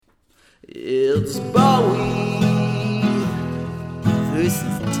It's Bowie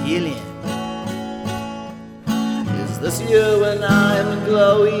versus Dylan. Is this you when I'm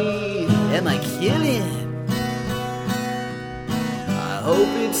glowy? Am I killing? I hope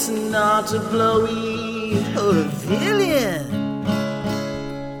it's not a blowy or a villain.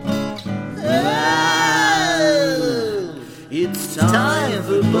 Oh, it's time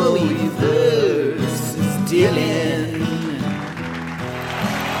for Bowie versus Dylan.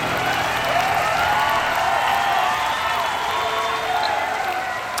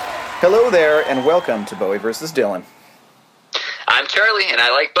 Hello there, and welcome to Bowie vs. Dylan. I'm Charlie, and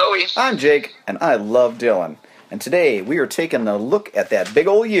I like Bowie. I'm Jake, and I love Dylan. And today we are taking a look at that big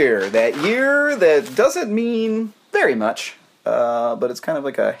old year. That year that doesn't mean very much, but it's kind of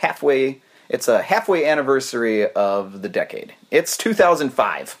like a halfway anniversary of the decade. It's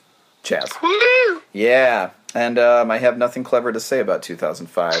 2005, Chaz. Woo! Yeah, and I have nothing clever to say about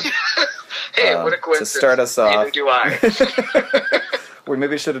 2005. Hey, what a coincidence. To start us off. Neither do I. We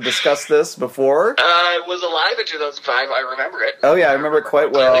maybe should have discussed this before. I was alive in 2005. I remember it. Oh, yeah, I remember it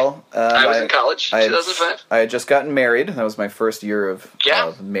quite well. I was in college in 2005. I had just gotten married. That was my first year of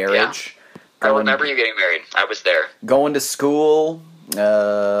marriage. Yeah. I remember you getting married. I was there. Going to school,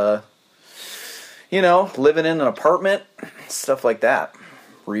 living in an apartment, stuff like that.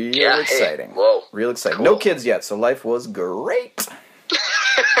 Real exciting. Hey, whoa. Real exciting. Cool. No kids yet, so life was great.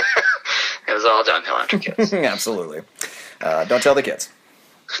 It was all downhill after kids. Absolutely. Don't tell the kids.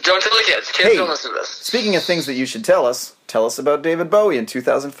 Don't tell the kids. Kids don't listen to this. Speaking of things that you should tell us about David Bowie in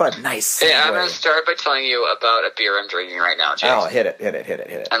 2005. Nice. Hey, I'm going to start by telling you about a beer I'm drinking right now, Jake. Oh, hit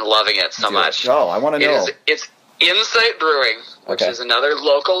it. I'm loving it so much. Oh, I want to know. It's Insight Brewing, which is another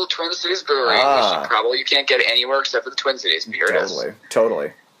local Twin Cities brewery, which you can't get anywhere except for the Twin Cities. But here it is.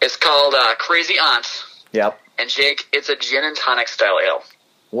 Totally. It's called Crazy Aunt. Yep. And Jake, it's a gin and tonic style ale.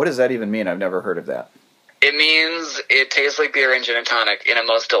 What does that even mean? I've never heard of that. It means it tastes like beer and gin and tonic in a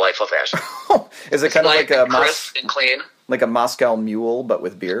most delightful fashion. Is it kind of like a crisp and clean, like a Moscow Mule but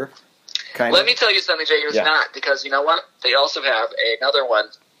with beer? Let me tell you something, Jake. It's not, because you know what? They also have another one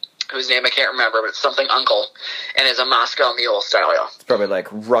whose name I can't remember, but it's something Uncle, and it's a Moscow Mule style ale. It's probably like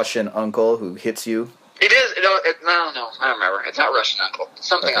Russian Uncle who hits you. It is. No, I don't remember. It's not Russian Uncle. It's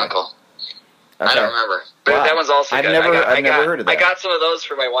something Uncle. Okay. I don't remember. But that one's also good. I've never heard of that. I got some of those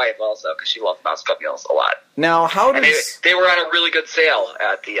for my wife also, because she loves Moscow Mules a lot. Now, they were on a really good sale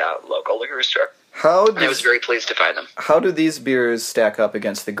at the local liquor store. I was very pleased to find them. How do these beers stack up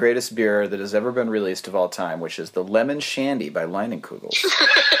against the greatest beer that has ever been released of all time, which is the Lemon Shandy by Leinenkugels?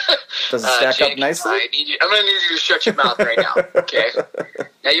 Does it stack Jake, up nicely? I'm going to need you to shut your mouth right now, okay?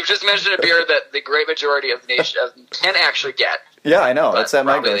 Now, you've just mentioned a beer that the great majority of the nation can actually get. Yeah, I know. It's at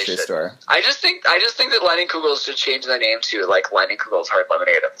my grocery store. I just think that Leinenkugels should change their name to like Leinenkugels Hard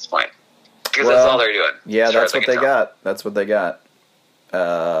Lemonade at this point, because that's all they're doing. Yeah, that's what they got. That's what they got.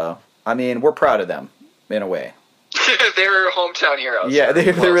 I mean, we're proud of them in a way. They're hometown heroes. Yeah,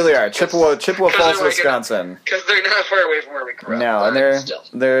 they really are. Chippewa Falls, Wisconsin. Because they're not far away from where we grew up. No,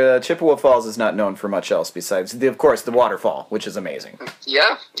 and Chippewa Falls is not known for much else besides, of course, the waterfall, which is amazing.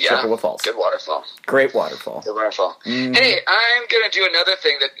 Yeah. Chippewa Falls. Good waterfall. Great waterfall. Good waterfall. Mm. Hey, I'm going to do another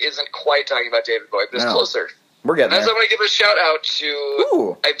thing that isn't quite talking about David Bowie, but it's closer. We're getting there. I'm going to give a shout out to...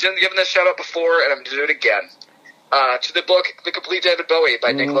 Ooh. I've given this shout out before, and I'm going to do it again. To the book, The Complete David Bowie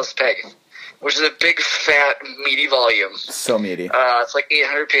by Nicholas Pegg, which is a big, fat, meaty volume. So meaty. It's like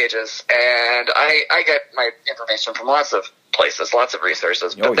 800 pages, and I get my information from lots of places, lots of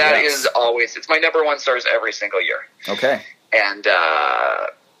resources, but that is always, it's my number one source every single year. Okay. And,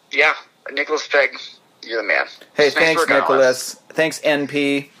 Nicholas Pegg, you're the man. Hey, thanks, Nicholas. Thanks,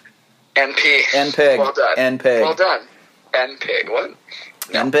 NP. NP. NPEG. Well done. NPEG. Well done. NPEG. What?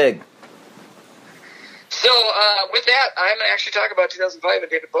 No. NPEG. So, with that, I'm going to actually talk about 2005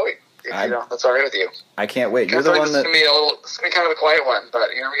 and David Bowie. If that's all right with you. I can't wait. You're the one that... It's going to be kind of a quiet one,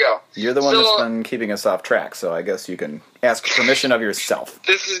 but here we go. You're the one that's been keeping us off track, so I guess you can ask permission of yourself.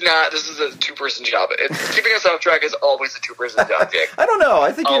 This is a two-person job. Keeping us off track is always a two-person job, Jake. I don't know.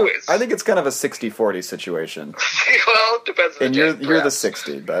 I think it's kind of a 60-40 situation. Well, it depends on and you're the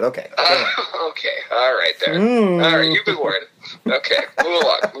 60, but okay. Okay. All right, there. All right, you've been warned. Okay,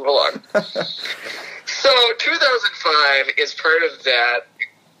 move along. So, 2005 is part of that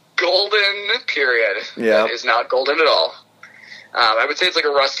golden period that is not golden at all. I would say it's like a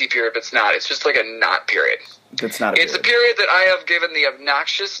rusty period, but it's not. It's just like a not period. It's not It's a period that I have given the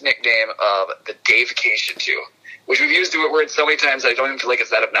obnoxious nickname of the Dave-cation to, which we've used the word so many times that I don't even feel like it's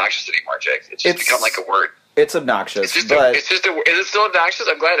that obnoxious anymore, Jake. It's become like a word. It's obnoxious, Is but it still obnoxious?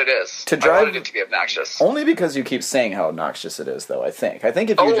 I'm glad it is. To I drive- wanted it to be obnoxious. only because you keep saying how obnoxious it is, though. I think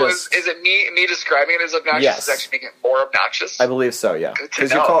if you just, is it me describing it as obnoxious? Yes. Is actually making it more obnoxious? I believe so, yeah, Good to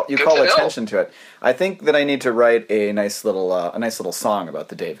because know. you Good call to know. attention to it. I think that I need to write a nice little song about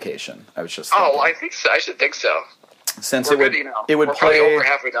the Davecation. I was just thinking. Oh, I think so. I should think so. Since We're it would good, you know. it would We're probably play over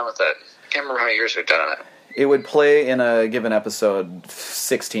halfway done with it. Can't remember how many years we've done on it. it would play in a given episode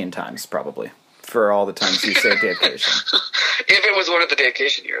 16 times probably for all the times you say Davecation. If it was one of the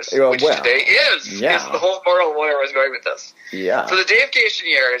Davecation years, Well, which well, today is. yeah. Is the whole moral of where I was going with this. Yeah. So the Davecation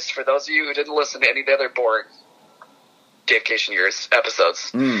years, for those of you who didn't listen to any of the other boring Davecation years episodes,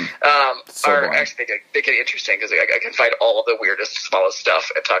 So are boring. actually they get interesting because I can find all the weirdest, smallest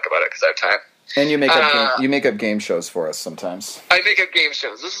stuff and talk about it because I have time. And you make up game shows for us sometimes. I make up game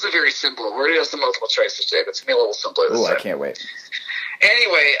shows. This is a very simple. We're going to have some multiple choices today, but it's going to be a little simpler this Ooh, I time. can't wait.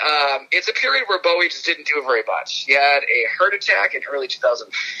 Anyway, it's a period where Bowie just didn't do very much. He had a heart attack in early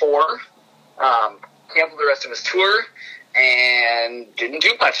 2004, canceled the rest of his tour, and didn't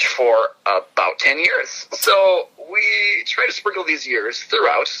do much for about 10 years. So we try to sprinkle these years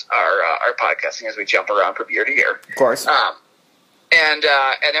throughout our podcasting as we jump around from year to year. Of course. And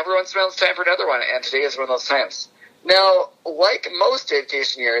every once in a while it's time for another one, and today is one of those times. Now, like most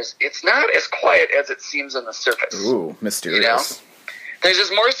Davecation years, it's not as quiet as it seems on the surface. Ooh, mysterious. You know? There's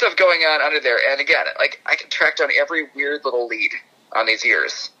just more stuff going on under there, and again, like I can track down every weird little lead on these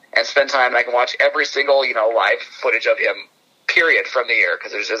years and spend time, and I can watch every single, live footage of him, period, from the year,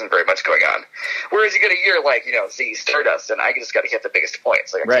 because there just isn't very much going on. Whereas you get a year like, Ziggy Stardust, and I just got to hit the biggest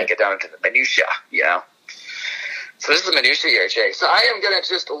points. Like, I Right. can't get down into the minutia, So this is the minutia year, Jake. So I am going to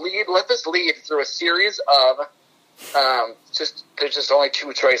just let this lead through a series of, there's just only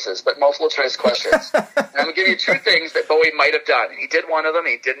two choices, but multiple choice questions. And I'm going to give you two things that Bowie might have done. He did one of them,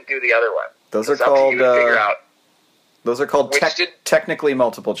 he didn't do the other one. Those are It's up to called you to figure out. those are called Which did- technically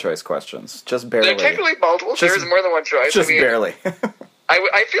multiple choice questions. Just barely. They're technically multiple. Just- There's more than one choice. Just barely.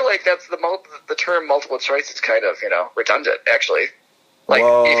 I feel like that's the term multiple choice is kind of, redundant, actually. Like,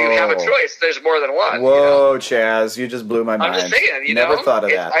 Whoa. if you have a choice, there's more than one. Whoa, Chaz, you just blew my mind. I'm just saying, Never thought of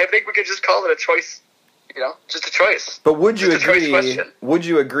that. I think we could just call it a choice, just a choice. But would you Just a choice agree? question. Would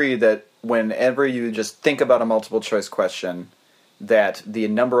you agree that whenever you just think about a multiple choice question, that the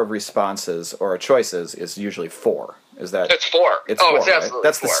number of responses or choices is usually 4? Is that? It's 4. It's oh, 4, it's right? absolutely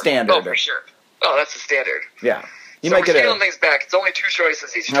That's the 4. standard. Oh, for sure. Oh, that's the standard. Yeah. You So might we're get scaling things back. It's only 2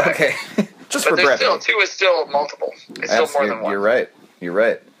 choices each time. Okay. Just But for there's brevity. still 2 is still multiple. It's still more than one. You're right. You're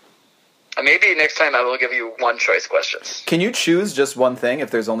right. And maybe next time I will give you 1 choice questions. Can you choose just one thing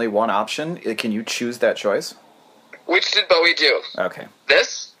if there's only one option? Can you choose that choice? Which did Bowie do? Okay.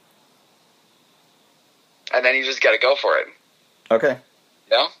 This? And then you just got to go for it. Okay.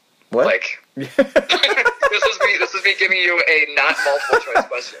 No? What? Like, this is me giving you a not multiple choice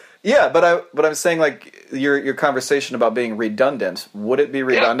question. Yeah, but I'm saying like your conversation about being redundant. Would it be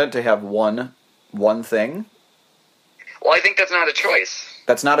redundant to have one thing? Well, I think that's not a choice.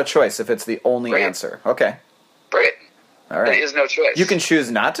 That's not a choice if it's the only Right. answer. Okay. Right. All There right. is no choice. You can choose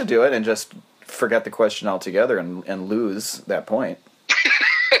not to do it and just forget the question altogether and lose that point.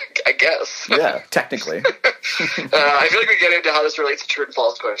 I guess. Yeah, technically. I feel like we get into how this relates to true and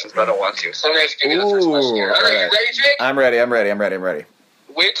false questions, but I don't want to. So I'm going to give you the first question here. All right, you ready, Jake? I'm ready.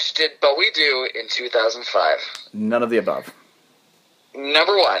 Which did Bowie do in 2005? None of the above.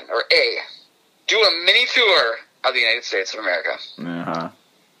 Number 1, or A, do a mini tour of the United States of America. Uh-huh.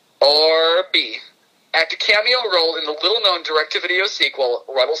 Or B, act a cameo role in the little-known direct-to-video sequel,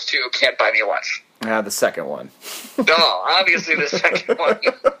 Ruddles 2, Can't Buy Me Lunch. The second one. No, obviously the second one.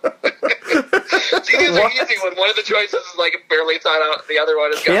 See, these are easy when one of the choices is like barely thought out, the other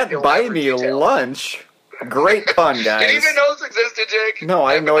one is got Can't buy me lunch. Great pun, Did guys. you even know this existed, Jake? No,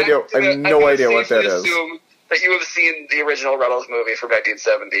 I have no idea. I have no idea what that is. Assume that you have seen the original Ruddles movie from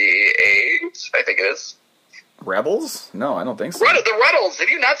 1978. I think it is. Rebels? No, I don't think so. The Ruddles. Have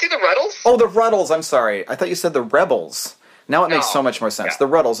you not seen the Ruddles? Oh, the Ruddles. I'm sorry. I thought you said the Rebels. Now it makes No. so much more sense. Yeah. The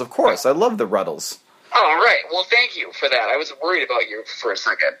Ruddles, of course. I love the Ruddles. Oh, right. Well, thank you for that. I was worried about you for a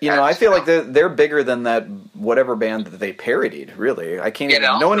second. I feel like they're bigger than that whatever band that they parodied, really. I can't even...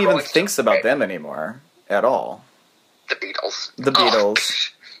 No one the even Rolling thinks Stones, about right? them anymore. At all. The Beatles. The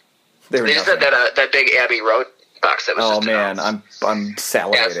Beatles. They were They just had nothing. that big Abbey Road box that was Oh, just man. announced. I'm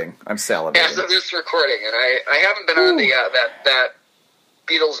salivating. I'm As of salivating. this recording, and I haven't been on the that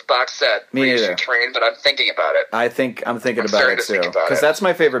Beatles box set Me reissue neither. train, but I'm thinking about it. I'm thinking I'm about starting it, to think too. about Because it. that's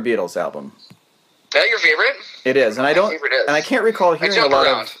my favorite Beatles album. Is that your favorite? It is, and I don't, favorite is. and I can't recall hearing jump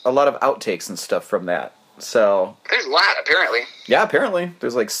around. a lot of outtakes and stuff from that. So There's a lot, apparently. yeah, apparently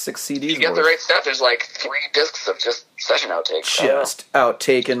there's like 6 CDs. You get the right stuff. There's like 3 discs of just session outtakes. Just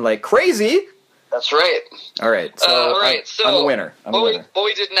outtaken like crazy. That's right. All right, so I'm the winner.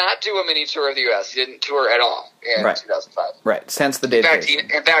 Bowie did not do a mini tour of the U.S. He didn't tour at all in 2005. Right, since the Dave Case.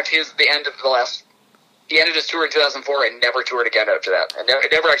 In fact, he ended his tour in 2004 and never toured again after that. And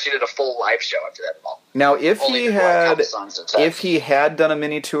never actually did a full live show after that at all. Now, if he had done a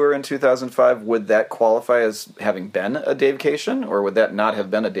mini tour in 2005, would that qualify as having been a Dave-cation, or would that not have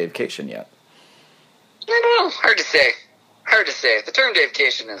been a Dave-cation yet? I don't know. Hard to say. The term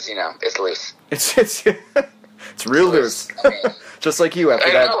Dave-cation is, is loose. It's real loose. I mean, just like you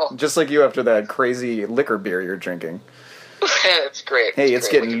after that crazy liquor beer you're drinking. It's great. Hey, it's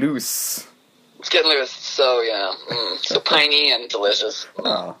getting loose. It's getting loose. So so piney and delicious.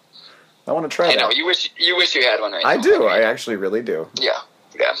 Oh, I want to try that. I know. You wish you had one right now. I do. I actually really do. Yeah.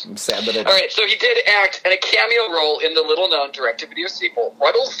 I'm sad that I don't. All right, so he did act in a cameo role in the little-known direct-to-video sequel,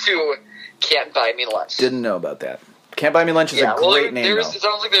 Ruddles 2, Can't Buy Me Lunch. Didn't know about that. Can't Buy Me Lunch is a great name, though. It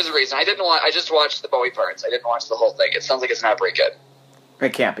sounds like there's a reason. I just watched the Bowie parts. I didn't watch the whole thing. It sounds like it's not very good.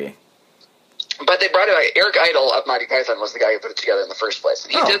 It can't be. But they brought it. Eric Idle of Monty Python was the guy who put it together in the first place.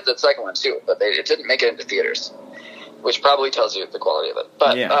 And he did the second one, too, but it didn't make it into theaters, which probably tells you the quality of it.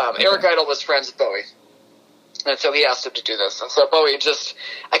 But Eric Idle was friends with Bowie, and so he asked him to do this. And so Bowie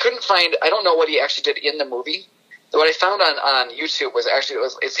I couldn't find, I don't know what he actually did in the movie. What I found on YouTube was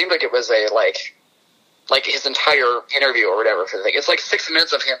it seemed like it was like his entire interview or whatever for the thing. It's like 6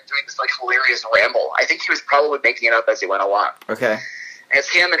 minutes of him doing this like hilarious ramble. I think he was probably making it up as he went along. Okay. And it's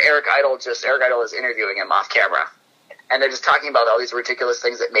him and Eric Idle is interviewing him off camera. And they're just talking about all these ridiculous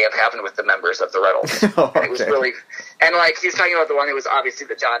things that may have happened with the members of the Ruddles. Okay. And it was really, and like he's talking about the one who was obviously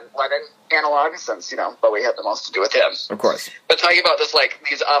the John Lennon analog, since Bowie had the most to do with him. Of course. But talking about just like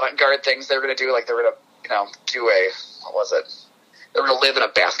these avant-garde things they're going to do, like they're going to do what was it? They were going to live in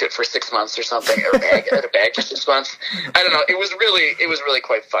a basket for 6 months or something, or a bag for 6 months. I don't know. It was really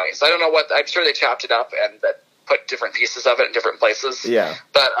quite funny. So I don't know I'm sure they chopped it up and that put different pieces of it in different places. Yeah.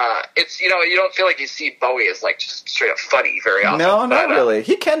 But it's you don't feel like you see Bowie as like just straight up funny very often. No, not really.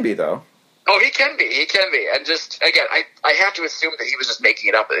 He can be though. Oh, he can be. And just again, I have to assume that he was just making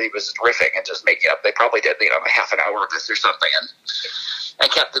it up, that he was just riffing and just making it up. They probably did a half an hour of this or something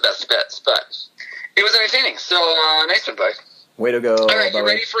and kept the best bits. But it was entertaining. So nice one, Bowie. Way to go. All right, Bowie. You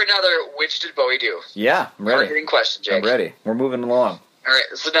ready for another Which Did Bowie Do? Yeah, I'm ready. Hard-hitting question, Jake. I'm ready. We're moving along. All right,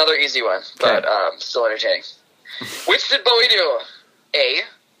 this is another easy one, but still entertaining. Which did Bowie do? A,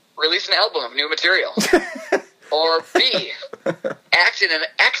 release an album of new material. Or B, act in an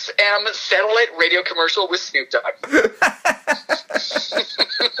XM satellite radio commercial with Snoop Dogg.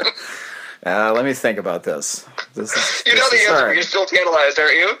 Let me think about this. You know the answer, but you're still tantalized,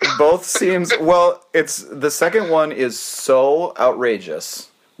 aren't you? Both seems... Well, the second one is so outrageous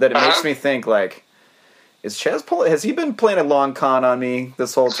that it makes me think, like, has he been playing a long con on me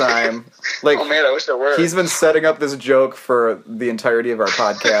this whole time? Like, oh man, I wish there were. He's been setting up this joke for the entirety of our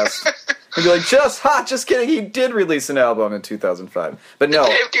podcast. He'd be like, just kidding, he did release an album in 2005. But no.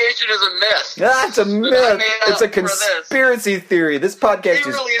 Dave-cation is a myth. It's a myth. It's a conspiracy theory. This podcast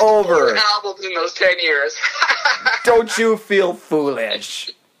is over. He released 4 albums in those 10 years. Don't you feel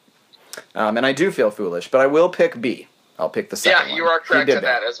foolish? And I do feel foolish, but I will pick B. I'll pick the second one. Yeah, you are correct on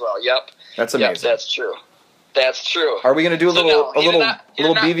that as well. Yep. That's amazing. Yep, that's true. That's true. Are we going to do a little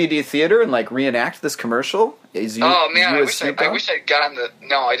BVD theater and like reenact this commercial? I wish I'd gotten the.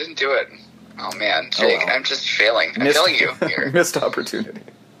 No, I didn't do it. Oh man, Jake, I'm just failing. I'm failing you here. Missed opportunity.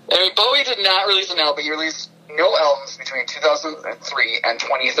 I mean, Bowie did not release an album. He released no albums between 2003 and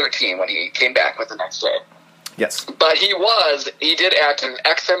 2013 when he came back with The Next Day. Yes. But he did act in an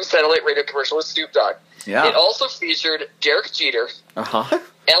XM satellite radio commercial with Snoop Dogg. Yeah. It also featured Derek Jeter. Uh-huh.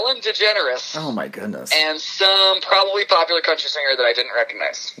 Ellen DeGeneres. Oh my goodness. And some probably popular country singer that I didn't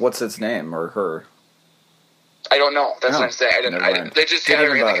recognize. What's its name or her? I don't know. That's what I'm saying. I didn't. They just had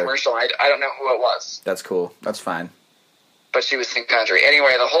her in the commercial. I don't know who it was. That's cool. That's fine. But she was singing country.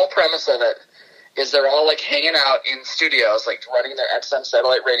 Anyway, the whole premise of it is they're all like hanging out in studios, like running their XM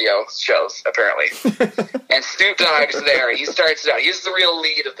satellite radio shows, apparently. And Snoop Dogg's there. He starts it out. He's the real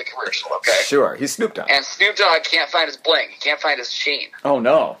lead of the commercial, okay? Sure, he's Snoop Dogg. And Snoop Dogg can't find his bling. He can't find his chain. Oh,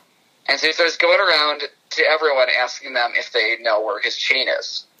 no. And so he starts going around to everyone asking them if they know where his chain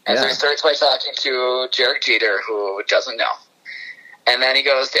is. And so he starts by talking to Derek Jeter, who doesn't know. And then he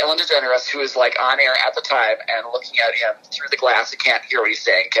goes to Ellen DeGeneres, who is like on air at the time and looking at him through the glass. He can't hear what he's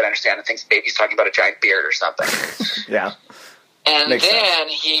saying, can't understand, and thinks maybe he's talking about a giant beard or something. Yeah. And then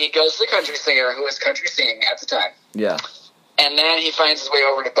he goes to the country singer, who was country singing at the time. Yeah. And then he finds his way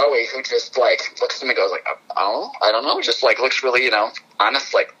over to Bowie, who just, like, looks at him and goes, like, oh, I don't know. Just, like, looks really,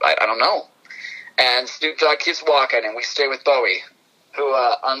 honest, like, I don't know. And Snoop Dogg keeps walking, and we stay with Bowie, who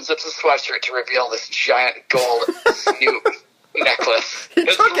unzips his sweatshirt to reveal this giant gold Snoop necklace.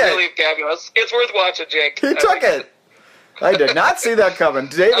 It's really fabulous. It's worth watching, Jake. He took it. I did not see that coming.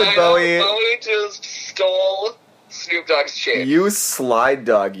 David Bowie. Bowie just stole Snoop Dogg's chain. You slide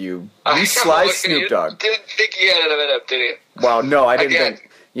dog, you sly Snoop Dogg. Didn't think he had it up, did he? Wow, no, I didn't think.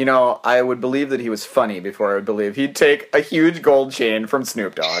 I would believe that he was funny before I would believe he'd take a huge gold chain from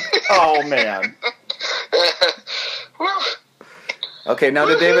Snoop Dogg. Oh, man. Okay, now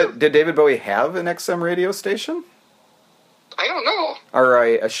did David Bowie have an XM radio station? I don't know. Or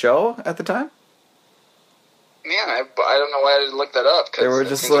a show at the time? Man, I don't know why I didn't look that up. They were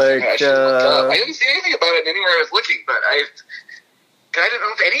just like... I didn't see anything about it anywhere I was looking, but I didn't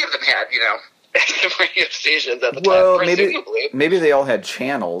know if any of them had, radio stations at the time. Well, maybe they all had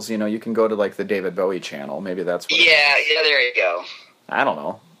channels. You can go to, like, the David Bowie channel. Maybe that's what... Yeah, there you go. I don't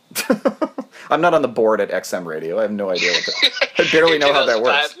know. I'm not on the board at XM Radio. I have no idea what that... I barely know how that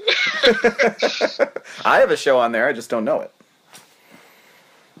works. I have a show on there. I just don't know it.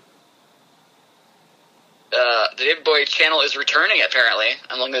 The David Bowie channel is returning, apparently.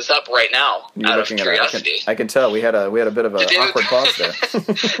 I'm looking this up right now, out of curiosity. I can tell. We had a bit of an awkward pause there.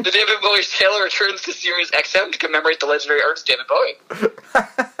 The David Bowie channel returns to Sirius XM to commemorate the legendary artist David Bowie.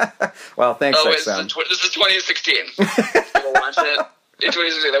 Well, thanks, XM. This is 2016. We'll watch it in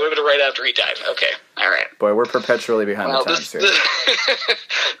 2016. That would have been right after he died. Okay, all right. Boy, we're perpetually behind the times here.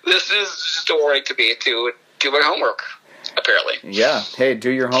 This is just a warning to me to do my homework. Apparently. Yeah. Hey,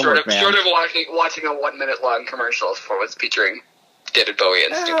 do your homework, man. Short of watching a 1-minute-long commercial for what's featuring David Bowie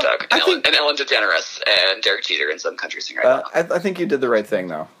and Snoop Dogg and Ellen DeGeneres and Derek Jeter and some country singer. I think you did the right thing,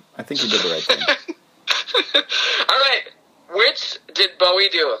 though. I think you did the right thing. All right. Which did Bowie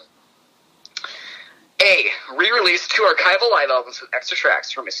do? A. Re-release 2 archival live albums with extra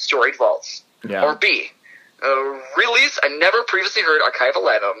tracks from his storied vaults. Yeah. Or B. Release a never previously heard archival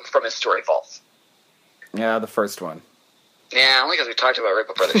live album from his storied vaults. Yeah, the first one. Yeah, only because we talked about it right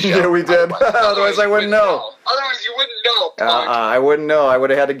before the show. Yeah, we did. Otherwise, I wouldn't know. Otherwise, you wouldn't know. I wouldn't know. I would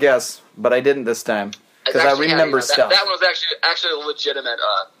have had to guess, but I didn't this time because I remember stuff. That one was actually a legitimate.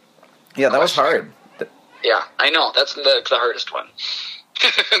 Yeah, that was hard. Yeah, I know. That's the hardest one.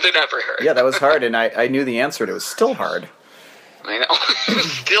 They're not very hard. Yeah, that was hard, and I knew the answer. It was still hard. I know.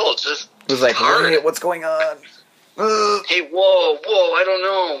 Still, just it was like, hard. Hey, what's going on? Hey, whoa, I don't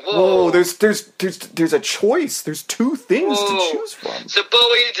know. Whoa, there's a choice. There's 2 things to choose from. So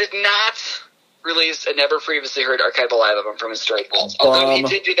Bowie did not release a never previously heard archival live album from his storied vaults, although he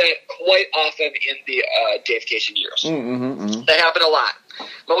did do that quite often in the deification years. That happened a lot.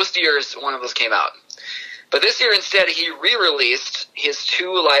 Most years, one of those came out. But this year, instead, he re-released his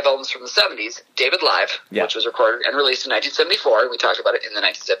 2 live albums from the 70s, David Live, which was recorded and released in 1974. We talked about it in the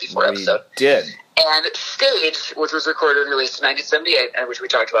 1974 episode. We did. And Stage, which was recorded and released in 1978, and which we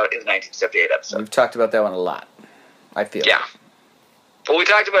talked about in the 1978 episode. We've talked about that one a lot, I feel. Yeah. Well, we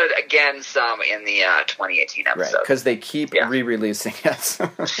talked about it again some in the 2018 episode. Right, because they keep re-releasing it.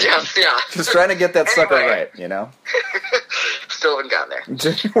 yeah. Just trying to get that sucker right, Still haven't gotten there.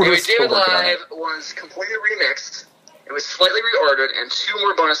 Anyway, David Live was completely remixed. It was slightly reordered, and 2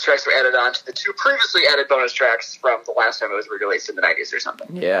 more bonus tracks were added on to the 2 previously added bonus tracks from the last time it was re-released in the 90s or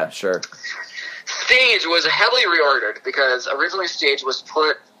something. Yeah, sure. Stage was heavily reordered because originally Stage was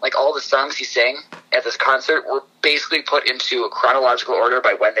put, like all the songs he sang at this concert were basically put into a chronological order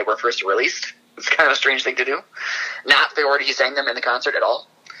by when they were first released. It's kind of a strange thing to do. Not the order he sang them in the concert at all.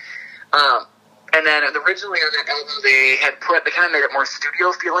 And then originally on that album they kind of made it more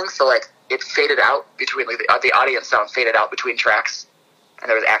studio feeling, so like it faded out between, like the audience sound faded out between tracks, and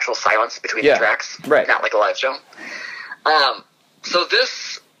there was actual silence between the tracks, right? Not like a live show. So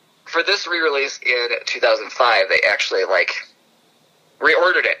for this re-release in 2005, they actually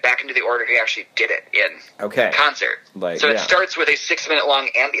reordered it back into the order he actually did it in concert. It starts with a 6-minute long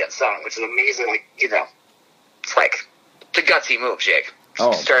ambient song, which is amazingly, it's like the gutsy move, Jake.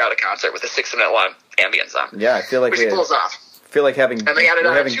 Start out a concert with a 6-minute long ambient song. Yeah, I feel like which he pulls off. Feel like having and they added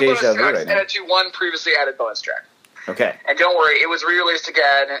on having 2 bonus deja vu tracks right now. and to 1 previously added bonus track. Okay. And don't worry, it was re-released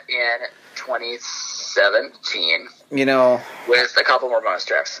again in 2017. With a couple more bonus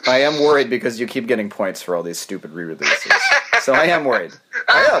tracks. I am worried because you keep getting points for all these stupid re-releases. So I am worried.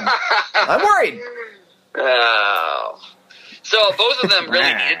 I'm worried. Oh. So both of them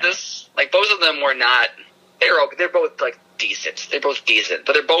really needed this. Like, both of them were not... They're both, decent. They're both decent.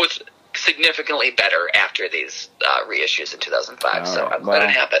 But they're both significantly better after these reissues in 2005. So I'm glad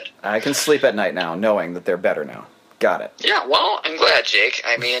it happened. I can sleep at night now knowing that they're better now. Got it. Yeah, well, I'm glad, Jake.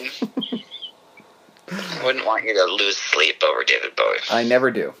 I mean, I wouldn't want you to lose sleep over David Bowie. I never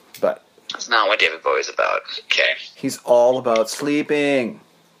do, but That's not what David Bowie's about. Okay. he's all about sleeping.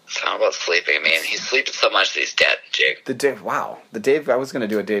 It's not about sleeping. I mean, he's sleeping so much that he's dead, Jake. The Dave, wow. The Dave, I was going to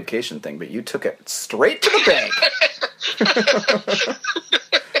do a Dave Cation thing, but you took it straight to the bank.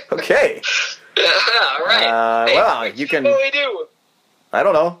 Okay. All right. Well, what you should can- Bowie do? I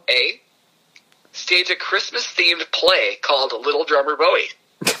don't know. A. Stage a Christmas-themed play called Little Drummer Bowie.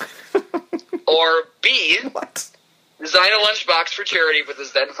 Or B. What? Design a lunchbox for charity with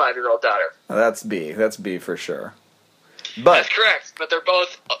his then 5-year-old daughter. That's B. That's B for sure. But That's correct, but they're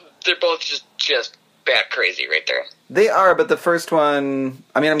both just bat crazy right there. they are. But the first one,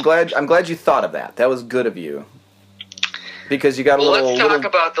 I mean, I'm glad you thought of that. That was good of you. Because you got a Well, little let's talk little,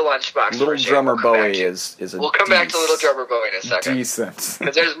 about the lunchbox. little first, Jake. drummer We'll come back Bowie to- is a. We'll come back to Little Drummer Bowie in a second. Decent.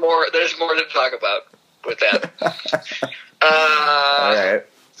 Because there's more to talk about with that. All right.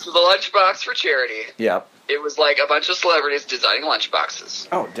 So the lunchbox for charity. Yep. It was like a bunch of celebrities designing lunchboxes.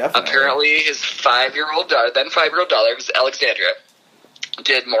 Oh, definitely. Apparently, his 5-year-old daughter, then 5-year-old daughter, who's Alexandria,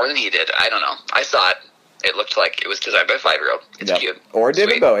 did more than he did. I don't know. I saw it. It looked like it was designed by a 5-year-old. It's Yep. cute. Or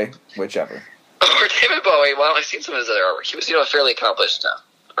David Sweet. Bowie, whichever. Or David Bowie. Well, I've seen some of his other artwork. He was, a fairly accomplished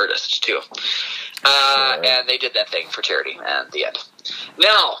artist, too. Sure. And they did that thing for charity, and the end.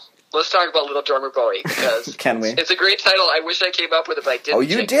 Now, let's talk about Little Drummer Bowie, because Can we? it's a great title. I wish I came up with it, but I didn't. Oh,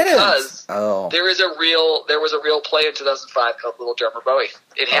 you Jake, didn't? Because Oh. there was a real play in 2005 called Little Drummer Bowie.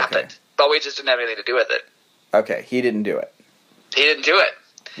 It happened. Bowie just didn't have anything to do with it. Okay, he didn't do it. He didn't do it.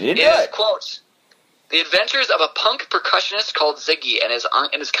 He didn't It do is, it. quote, the adventures of a punk percussionist called Ziggy and his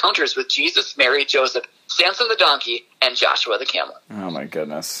encounters with Jesus, Mary, Joseph, Samson the donkey, and Joshua the camel. Oh, my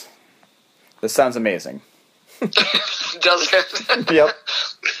goodness. This sounds amazing. Does it? Yep.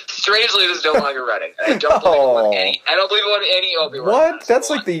 Strangely, it is no longer running. I don't believe it won any. I don't believe it won any Obi-Wan. What? That's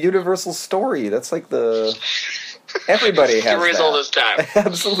like the universal story. That's like the... Everybody has story as that. old as time.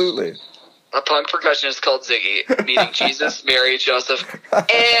 Absolutely. A punk percussionist called Ziggy, meeting Jesus, Mary, Joseph,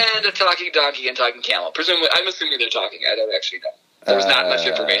 and a talking donkey and talking camel. Presumably, I'm assuming they're talking. I don't actually know. There's not much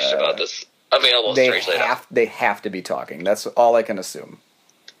information about this available. Strangely enough. They have to be talking. That's all I can assume.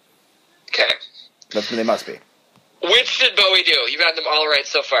 Okay. They must be. Which did Bowie do? You've got them all right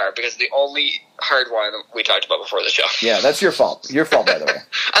so far, because the only hard one we talked about before the show. Yeah, that's your fault. Your fault, by the way.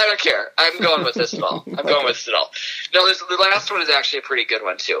 I don't care. I'm going with this at all. I'm going with this at all. No, the last one is actually a pretty good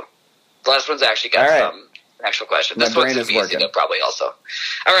one, too. The last one's actually got All right. some actual question. My This one's brain is easy, working. though, probably also. All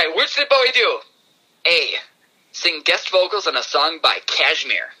right, which did Bowie do? A. Sing guest vocals on a song by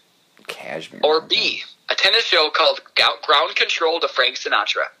Kashmir. Cashmere. Or B. Attend a show called Ground Control to Frank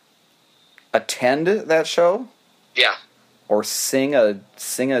Sinatra. Attend that show? Yeah. Or sing on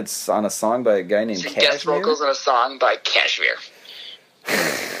a song by a guy named Sing Cashmere? guest vocals on a song by Kashmir.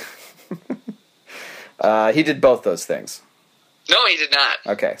 He did both those things. No, he did not.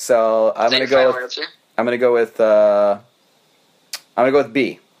 Okay, so I'm Any gonna go final with answer?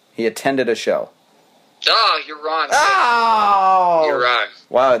 B. He attended a show. Oh, you're wrong. Oh! You're wrong.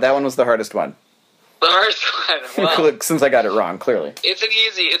 Wow, that one was the hardest one. The hardest one. Well, Since I got it wrong, clearly. it's an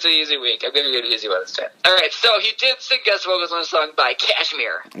easy week. I'm gonna get an easy one this time. All right, so he did sing guest vocals on a song by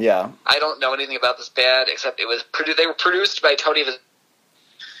Kashmir. Yeah. I don't know anything about this band except they were produced by Tony,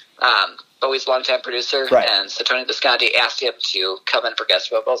 Bowie's longtime producer, Right. and so Tony Visconti asked him to come in for guest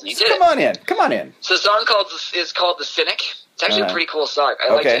vocals, and he did Come it. on in. So the song is called "The Cynic." It's actually a pretty cool song. I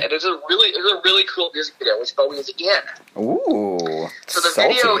liked Okay. it, and it's a really cool music video, which Bowie is in. Ooh. So the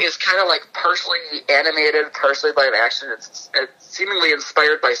salty. video is kind of like partially animated, partially live action. It's seemingly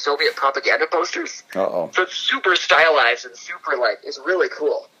inspired by Soviet propaganda posters. Uh-oh. So it's super stylized and super it's really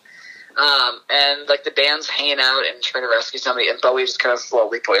cool. And like the band's hanging out and trying to rescue somebody, and Bowie just kind of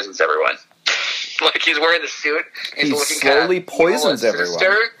slowly poisons everyone. Like he's wearing the suit, he's He looking slowly kind of evil poisons and everyone.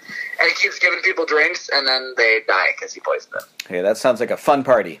 sinister, and he keeps giving people drinks, and then they die because he poisoned them. Hey, that sounds like a fun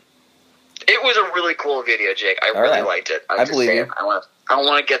party. It was a really cool video, Jake. I really right. liked it. I I'm just believe saying, you. I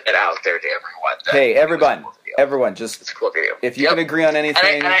want to get that out there to everyone. that Hey, it was a everyone. cool video. Everyone, just It's a cool video. if you Yep. can agree on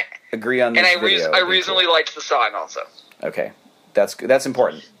anything, And I- agree on this And video. I It'd be reasonably liked the song also. cool. Okay. That's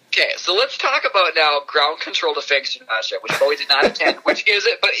important. Okay, so let's talk about now Ground Control to Frank Sinatra, which Bowie did not attend, but is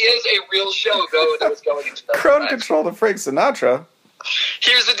a real show though that was going into that. Crowd control to Frank Sinatra.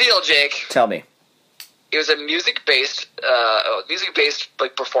 Here's the deal, Jake. Tell me. It was a music-based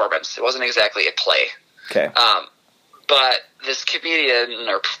like performance. It wasn't exactly a play. Okay. But this comedian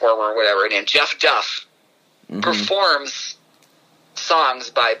or performer or whatever named Jeff Duff performs songs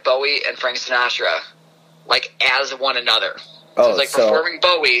by Bowie and Frank Sinatra like as one another. So it's like performing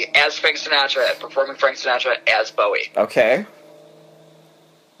Bowie as Frank Sinatra and performing Frank Sinatra as Bowie. Okay.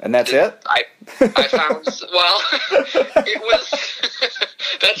 And that's it? I found, well, it was,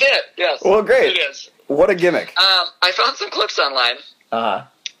 that's it, yes. Well, great. It is. What a gimmick. I found some clips online, and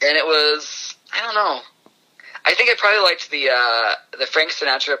it was, I don't know. I think I probably liked the Frank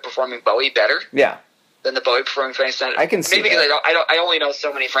Sinatra performing Bowie better. Yeah. Than the Bowie performing Frank Sinatra. I can see maybe that. because I only know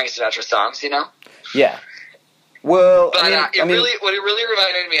so many Frank Sinatra songs, you know. Yeah. Well, but what it really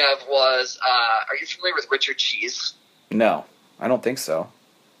reminded me of was, are you familiar with Richard Cheese? No, I don't think so.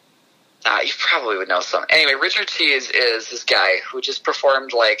 You probably would know some. Anyway, Richard Cheese is this guy who just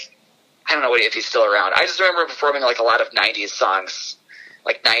performed like, I don't know if he's still around. I just remember performing like a lot of '90s songs,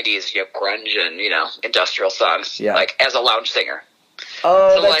 like '90s, grunge and industrial songs, like as a lounge singer.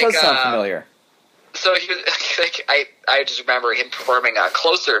 Oh, so that does sound familiar. So he was like, I just remember him performing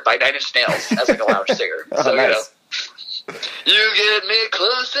 "Closer" by Nine Inch Nails as like a lounge singer. So nice. You get me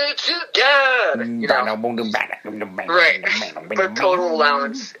closer to God. Right, but total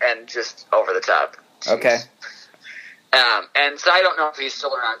lounge and just over the top. Jeez. Okay. And so I don't know if he's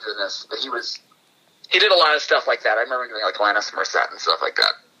still around doing this, but he did a lot of stuff like that. I remember doing like Alanis Morissette and stuff like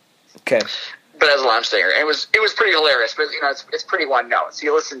that. Okay. But as a lounge singer, it was pretty hilarious. But it's pretty one note. So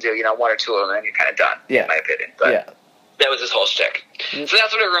you listen to one or two of them, and you're kind of done. Yeah. In my opinion. But that was his whole shtick. So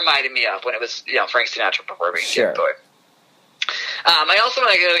that's what it reminded me of when it was Frank Sinatra performing. Sure. Boy. I also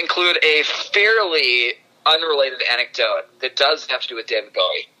want to include a fairly unrelated anecdote that does have to do with David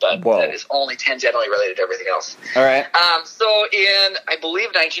Bowie, but that is only tangentially related to everything else. All right. So in, I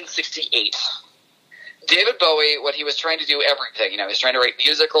believe, 1968. David Bowie, when he was trying to do everything, he was trying to write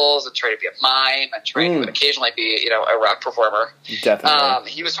musicals and trying to be a mime and trying to occasionally be, a rock performer.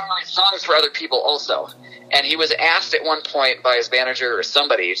 Definitely. He was trying to write songs for other people also. And he was asked at one point by his manager or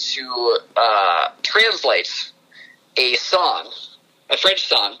somebody to translate a song, a French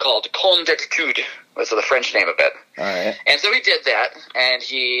song called Con d'Attitude, was the French name of it. All right. And so he did that, and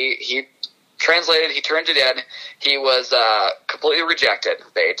he translated, he turned it in. He was completely rejected.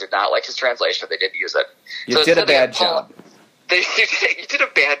 They did not like his translation. They didn't use it. You did a bad job. You did a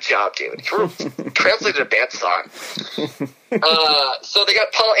bad job, David. You translated a bad song. So they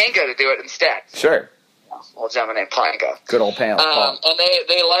got Paul Anka to do it instead. Sure. Old gentleman named Paul Anka. Good old Paul. And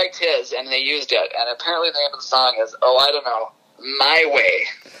they liked his, and they used it. And apparently the name of the song is, I don't know, My Way.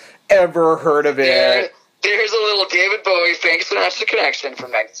 Ever heard of it? There's a little David Bowie, Frank Sinatra connection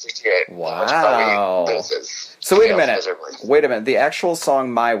from 1968. Wow. So wait a minute. The actual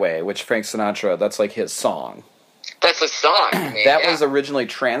song My Way, which Frank Sinatra, that's like his song. That's a song. That was originally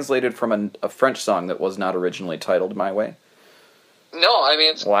translated from a French song that was not originally titled My Way? No, I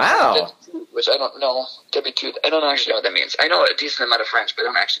mean... Wow. Which I don't know. W2, I don't actually know what that means. I know a decent amount of French, but I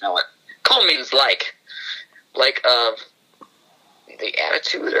don't actually know what. Con means like. Like, the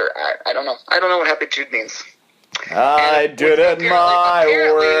attitude, or I don't know. I don't know what habitude means. I did it my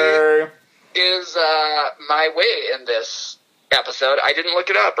way. Is My Way in this episode. I didn't look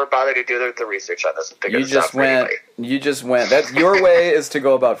it up or bother to do the research on this and figure this out for anybody. You just went. That's your way is to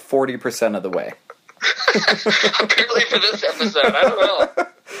go about 40% of the way. Apparently for this episode, I don't know.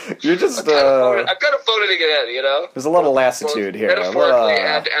 You're just. I've got to phone it in, There's a lot of lassitude here. Metaphorically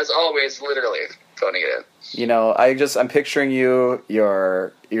and, as always, literally phoning it in. I'm picturing you.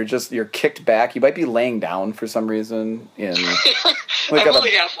 You're kicked back. You might be laying down for some reason in. I'm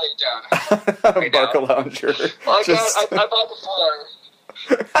only halfway down. A Barca lounger. Well, I'm on the floor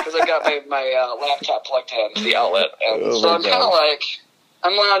because I got my laptop plugged in the outlet, and so I'm kind of like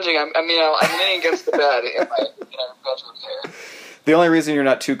I'm lounging. I'm leaning against the bed in my bedroom here. The only reason you're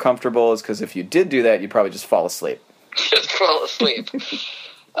not too comfortable is because if you did do that, you'd probably just fall asleep. Just fall asleep.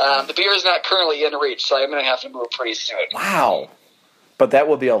 The beer is not currently in reach, so I'm going to have to move pretty soon. Wow. But that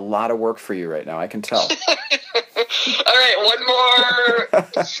will be a lot of work for you right now, I can tell. All right, one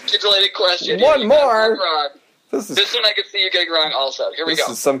more skid-related question. One more? Wrong. This one I can see you getting wrong also. Here we go. This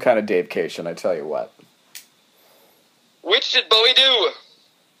is some kind of Dave-cation, I tell you what. Which did Bowie do?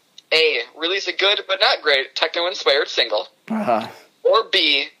 A, release a good but not great techno-inspired single. Uh-huh. Or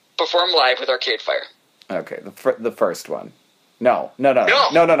B, perform live with Arcade Fire. Okay, the first one. No.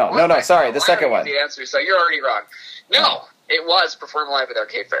 Sorry, the second one. The answer, so you're already wrong. No, it was perform live with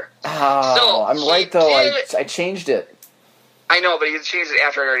Arcade Fire. Oh, so I'm right though. I changed it. I know, but you changed it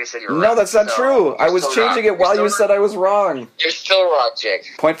after I already said you were wrong. No, that's not true. I was changing it while you said I was wrong. You're still wrong,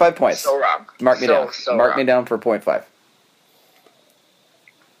 Jake. 0.5 points. Still wrong. Mark me down. Mark me down for 0.5.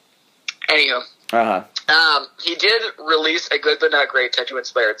 Anywho. He did release a good but not great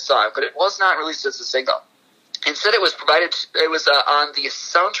techno-inspired song, but it was not released as a single. Instead, it was on the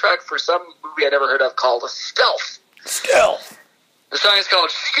soundtrack for some movie I never heard of called Stealth. Stealth. The song is called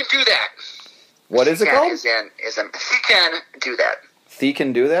 "She Can Do That." What is it called? She can do that. Thee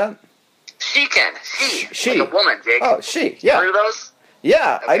can do that? She can. She. Like a woman, Jake. Oh, she. Yeah. Heard of those?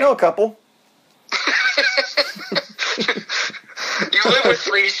 Yeah, Okay. I know a couple. You live with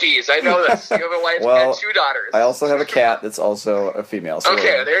 3 she's. I know this. You have a wife and 2 daughters. I also have a cat that's also a female. So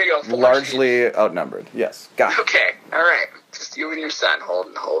Okay, there you go. 4 largely outnumbered. Yes. Got it. Okay, all right. Just you and your son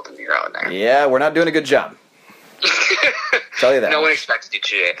holding your own there. Yeah, we're not doing a good job. Tell you that. No one expected you to,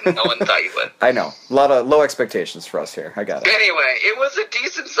 Jake. No one thought you would. I know. A lot of low expectations for us here. I got it. Anyway, it was a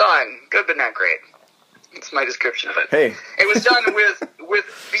decent song. Good, but not great. That's my description of it. Hey. It was done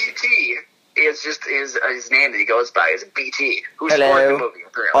with BT. It's just his name that he goes by is BT, who scored the Hello. movie,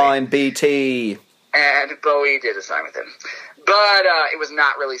 apparently. I'm BT. And Bowie did a song with him. But it was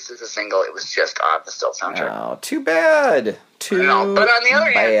not released as a single. It was just on the still soundtrack. Oh, too bad. Too No, but on the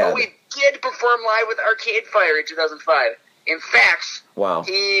other hand, bad. Bowie did perform live with Arcade Fire in 2005. In fact, Wow.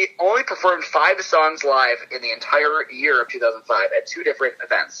 he only performed 5 songs live in the entire year of 2005 at 2 different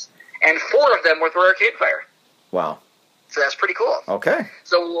events. And 4 of them were for Arcade Fire. Wow. So that's pretty cool. Okay.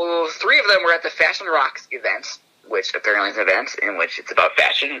 So 3 of them were at the Fashion Rocks event, which apparently is an event in which it's about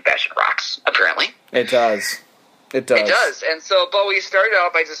fashion and fashion rocks, apparently. It does. It does. It does. And so Bowie started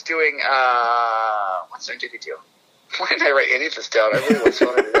out by just doing, what song did he do? Why did I write any of this down? I really was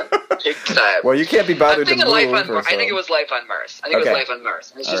wanting to do Big time. Well, you can't be bothered to I'm thinking move. Life on Mars. I think it was Life on Mars. I think it was Life on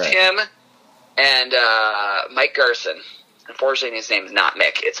Mars. And it's just him and Mike Garson. Unfortunately, his name is not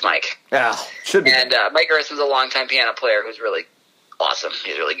Mick. It's Mike. Yeah, should be. And Mike Garson's a longtime piano player who's really awesome.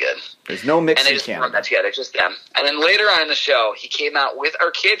 He's really good. There's no mix And they in just performed Canada. that together, just them. And then later on in the show, he came out with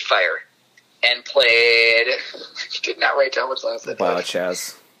Arcade Fire and played... did not write down what songs they Wow, played.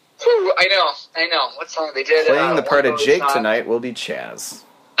 Chaz. Whew, I know. What song they did? Playing the part one of those Jake songs. tonight will be Chaz.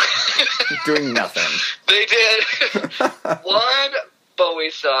 Doing nothing. They did one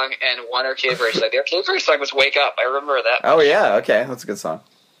Bowie song and one Arcade Fire song. The Arcade Fire song was Wake Up. I remember that. Oh, yeah, okay. That's a good song.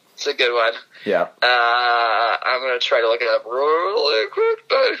 It's a good one. Yeah. I'm going to try to look it up really quick,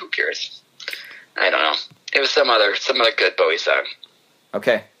 but who cares? I don't know. It was some other good Bowie song.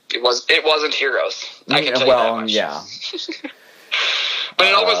 Okay. It wasn't Heroes. I can tell you that much. Yeah. But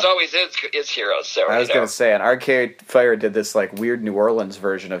it almost always is Heroes. So I was going to say, and Arcade Fire did this like weird New Orleans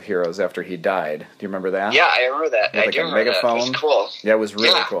version of Heroes after he died. Do you remember that? Yeah, I remember that. With, I like, do a remember megaphone. that. It was cool. Yeah, it was really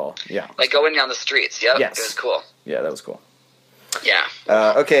Yeah. cool. Yeah. Like going down the streets. Yep. Yes. It was cool. Yeah, that was cool. Yeah.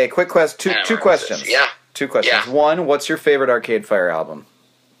 Okay, quick question. I don't Two remember this. questions. Yeah. 2 questions. Yeah. One, what's your favorite Arcade Fire album?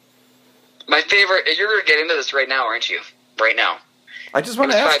 My favorite. You're going to get into this right now, aren't you? Right now. I just It want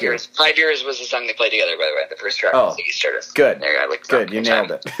was to ask 5 you. years. 5 years was the song they played together, by the way. The first track was Ziggy Stardust. Good. There, I looked it Good, up you in nailed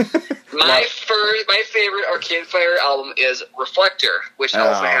time. it. My favorite Arcade Fire album is Reflector, which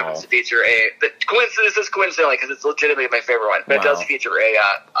also happens to feature this is coincidentally because it's legitimately my favorite one, but it does feature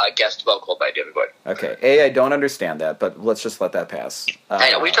a guest vocal by David Bowie. Okay, I don't understand that, but let's just let that pass.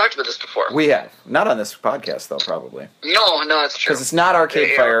 I know, we talked about this before. We have. Not on this podcast, though, probably. No, that's true. Because it's not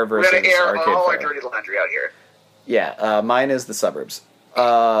Arcade Fire versus We're going to air Arcade all Fire. our dirty laundry out here. Yeah, mine is The Suburbs.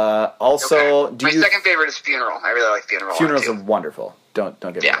 Also, Okay. My second favorite is Funeral. I really like Funeral. Funerals too. are wonderful. Don't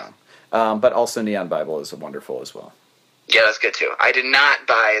get me wrong. But also Neon Bible is wonderful as well. Yeah, that's good too. I did not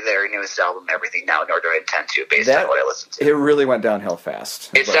buy their newest album, Everything Now, nor do I intend to, based on what I listened to. It really went downhill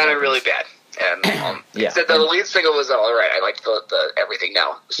fast. It sounded really bad. And the lead single was all right. I liked the Everything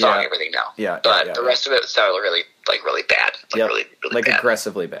Now, the song Everything Now. Yeah, but the rest of it sounded really bad. Really bad.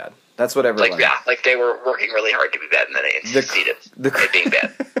 Aggressively bad. That's what everyone. Like they were working really hard to be bad, and then they succeeded at being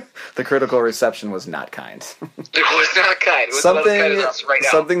bad. The critical reception was not kind. It was not kind. It was about as kind as us right now.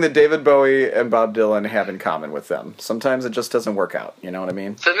 Something that David Bowie and Bob Dylan have in common with them. Sometimes it just doesn't work out. You know what I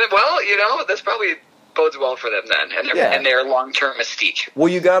mean? So, well, that's probably bodes well for them then, and their long-term mystique. Well,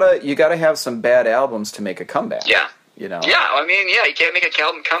 you gotta have some bad albums to make a comeback. Yeah. You know. Yeah, I mean, you can't make a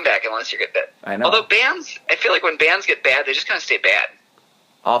album comeback unless you get bad. I know. Although I feel like when bands get bad, they just kind of stay bad.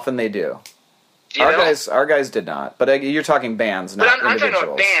 Often they do. You know? Our guys did not. But you're talking bands, not I'm individuals. talking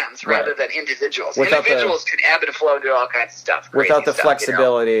about bands rather than individuals. Without Individuals can ebb and flow and do all kinds of stuff. Without the stuff,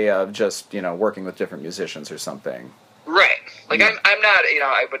 flexibility of just, working with different musicians or something. Right. Like, I'm not,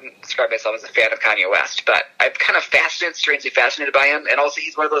 I wouldn't describe myself as a fan of Kanye West, but I'm kind of strangely fascinated by him. And also,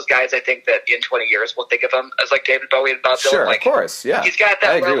 he's one of those guys, I think, that in 20 years we'll think of him as like David Bowie and Bob Dylan. Sure, like, of course, yeah. He's got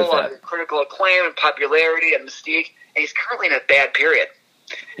that level of critical acclaim and popularity and mystique, and he's currently in a bad period.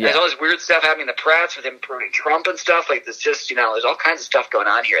 And there's all this weird stuff happening in the press with him promoting Trump and stuff. Like, there's just, there's all kinds of stuff going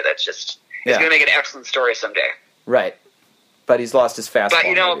on here that's just, it's going to make an excellent story someday. Right. But he's lost his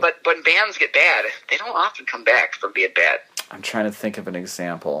fastball. But when bands get bad, they don't often come back from being bad. I'm trying to think of an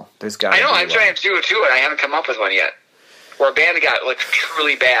example. There's got. I know. I'm trying to too, and I haven't come up with one yet. where a band got like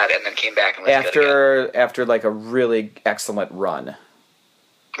truly bad and then came back and was good again. After like a really excellent run.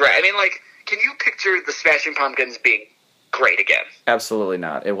 Right. I mean, like, can you picture the Smashing Pumpkins being great again? Absolutely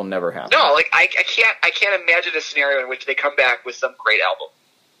not. It will never happen. No, like I can't imagine a scenario in which they come back with some great album.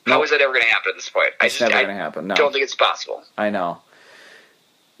 How Nope. is that ever going to happen at this point? It's never going to happen. No. Don't think it's possible. I know.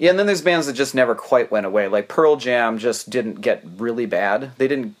 Yeah, and then there's bands that just never quite went away. Like Pearl Jam just didn't get really bad. They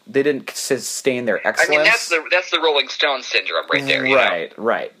didn't sustain their excellence. I mean, that's the Rolling Stones syndrome right there.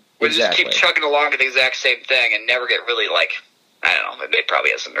 Right. We Exactly. just keep chugging along to the exact same thing and never get really like, I don't know, they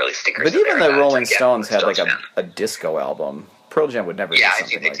probably have some really stinkers. But in even there, the Rolling Stones had like fan. a disco album. Pearl Jam would never do Yeah, I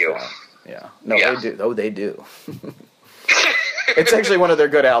something think they like do. that. Yeah. No, Yeah. they do. Oh, they do. It's actually one of their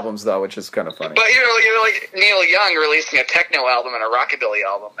good albums, though, which is kind of funny. But like Neil Young releasing a techno album and a rockabilly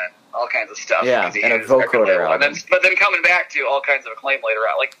album and all kinds of stuff. Yeah, because he and a had his record vocoder label. album. But then coming back to all kinds of acclaim later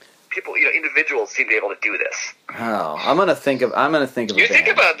on, like people, individuals seem to be able to do this. Oh, I'm gonna think of. You a think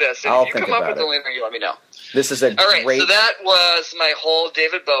band. about this. If I'll you think come up about with it. a later, you let me know. This is a All right, great. so that was my whole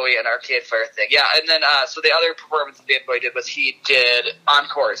David Bowie and Arcade Fire thing. Yeah, and then so the other performance that David Bowie did was he did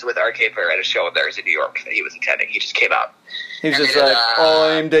encores with Arcade Fire at a show of theirs in New York that he was attending. He just came out. He was and just they did, like,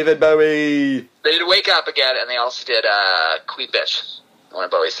 I'm David Bowie. They did Wake Up Again, and they also did Queen Bitch, one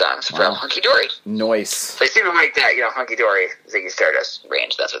of Bowie's songs from Wow. Hunky Dory. Nice. They seem to like that, Hunky Dory, Ziggy Stardust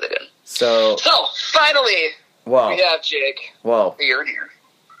range. That's what they did. So, So, finally, well, we have Jake, well, The Year in the Hair.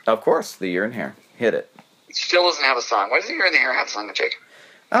 of course, the year in hair. Hit it. He still doesn't have a song. Why does The Year in the Hair have a song with Jake?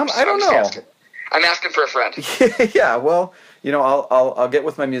 I don't just know. asking. I'm asking for a friend. Yeah, well, I'll get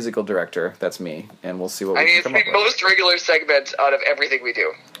with my musical director. That's me, and we'll see what I we mean, can it's come the up with. most regular segment out of everything we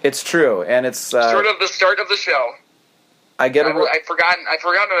do. It's true, and it's Sort of the start of the show. I get it. I've forgotten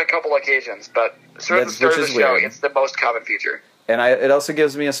on a couple occasions, but sort of the start which of is the show, weird. it's the most common feature. And it also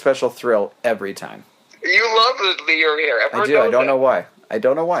gives me a special thrill every time. You love the Year in the Hair. I do. I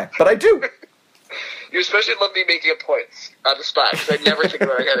don't know why. But I do. You especially love me making a point on the spot, because I never think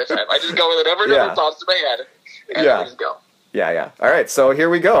about it ahead of time. I just go with whatever Yeah. number pops in my head, and Yeah. I just go. Yeah. All right, so here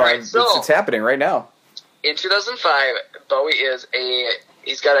we go. All right, so- it's happening right now. In 2005, Bowie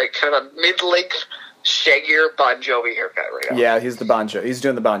he's got a kind of a mid-length, shaggier Bon Jovi haircut right now. Yeah, he's the Bon Jovi. He's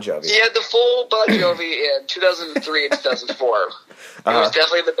doing the Bon Jovi. He had the full Bon Jovi in 2003 and 2004. It was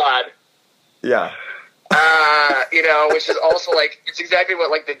definitely the Bon. Yeah. Which is also like, it's exactly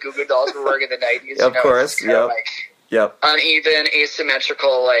what like the Goo Goo Dolls were wearing in the 90s. Of course, Kind of, yep. like Yep. uneven,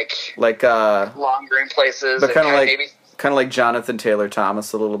 asymmetrical, like Like longer in places. but and kind of like maybe, Jonathan Taylor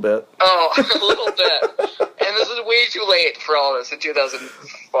Thomas a little bit. oh, a little bit. And this is way too late for all of this in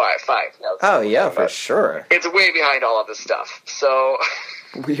 2005. Oh yeah, for sure. It's way behind all of this stuff. So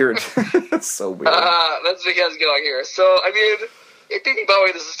Weird. That's so weird. that's what he has going here. So I mean, I think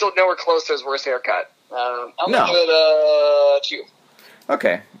Bowie, this is still nowhere close to his worst haircut. I'm gonna give it 2.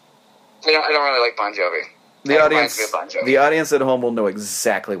 Okay. I don't really like Bon Jovi. The That audience, reminds me of Bon Jovi. the audience at home will know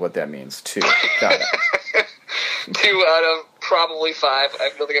exactly what that means too. Got it. 2 out of probably 5. I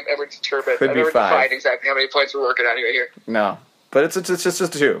don't think I've ever determined. Could I've be never 5. defined exactly how many points we're working on right here. No, but it's just a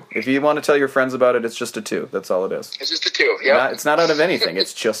 2. If you want to tell your friends about it, it's just a 2. That's all it is. It's just a 2. Yeah, It's not out of anything.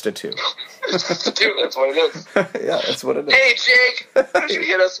 It's just a 2. it's just a 2. That's what it is. Yeah, that's what it is. Hey Jake, why don't you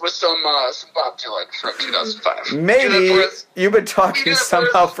hit us with some Bob Dylan from 2005? Do that Maybe for us. you've been You talking did it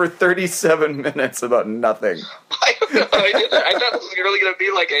somehow first. for 37 minutes about nothing. I don't know how I did that. I thought this was really going to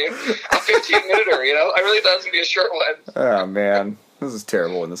be like a 15-minuter, I really thought it was going to be a short one. Oh man, this is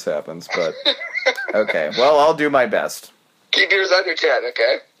terrible when this happens. But okay, well I'll do my best. Keep yours under 10,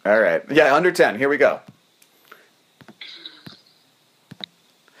 okay? All right, yeah, under 10. Here we go.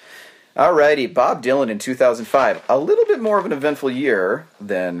 Alrighty, Bob Dylan in 2005. A little bit more of an eventful year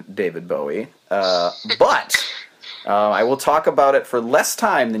than David Bowie, but I will talk about it for less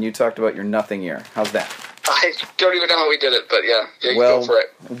time than you talked about your nothing year. How's that? I don't even know how we did it, but yeah, you Well, go for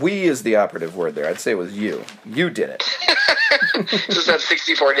it. we is the operative word there. I'd say it was you. You did it. Just that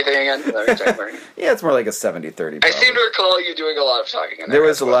 60-40 thing again. Yeah, it's more like a 70-30. I seem to recall you doing a lot of talking in There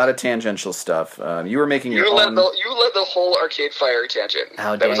was a lot of tangential stuff. You were making your You own... led the whole Arcade Fire tangent.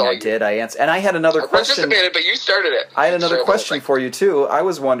 Oh, That was dang, all I did. I answered. And I had another I question. participated, but you started it. I had another Started the whole question thing. for you, too. I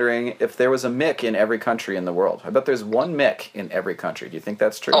was wondering if there was a Mick in every country in the world. I bet there's one Mick in every country. Do you think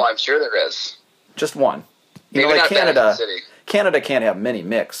that's true? Oh, I'm sure there is. Just one. Maybe like not Canada. Vatican City. Canada can't have many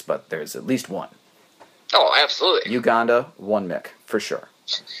Micks, but there's at least one. Oh, absolutely. Uganda, one Mick, for sure.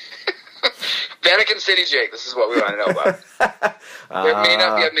 Vatican City, Jake. This is what we want to know about. There may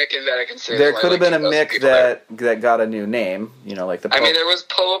not be a Mick in Vatican City. There There's could have only been a like 2,000 Mick people there. that got a new name, like the Pope. I mean, there was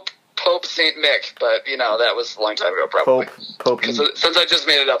Pope Pope Saint Mick, but that was a long time ago, probably. Pope, Since I just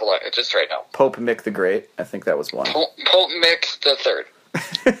made it up just right now. Pope Mick the Great. I think that was one. Pope Mick the Third.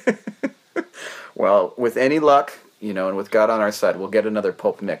 Well, with any luck, and with God on our side, we'll get another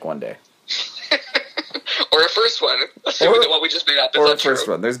Pope Mick one day. Or a first one, assuming that what we just made up is or not a first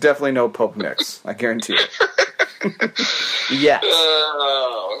true. one. There's definitely no Pope Mix. I guarantee it. Yes.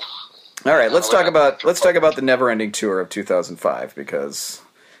 Oh. All right. Let's talk about the Never-Ending Tour of 2005 because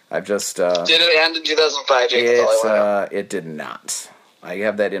I've just. Did it end in 2005, Jake? That's all I want to know. It did not. I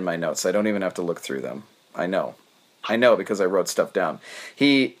have that in my notes. I don't even have to look through them. I know because I wrote stuff down.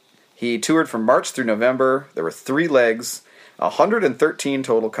 He toured from March through November. There were 3 legs, 113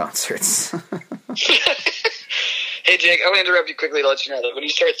 total concerts. Hey, Jake, I'm going to interrupt you quickly to let you know that when you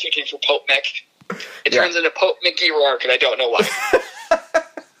start searching for Pope Mick, it turns into Pope Mickey Rourke, and I don't know why.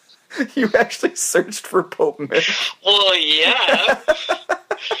 You actually searched for Pope Mick? Well, yeah.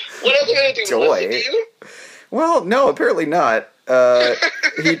 What else am I going to do? Listen to you? Well, no, apparently not.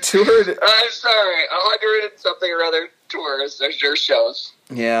 He toured... I'm sorry, 100 and something or other tours or shows.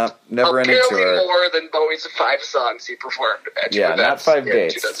 Yeah, Never-Ending Tour. Apparently more than Bowie's 5 songs he performed at Yeah, not 5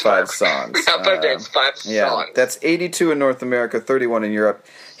 dates, 5 songs. Not 5 dates, 5 yeah, songs. That's 82 in North America, 31 in Europe.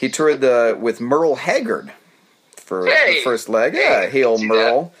 He toured with Merle Haggard for the first leg. Yeah, hey old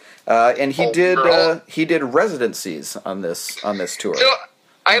Merle. And he did residencies on this tour. So,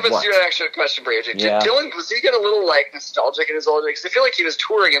 I have actually a question for you, Jake. Yeah. Dylan, was he getting a little, nostalgic in his old days? Because I feel like he was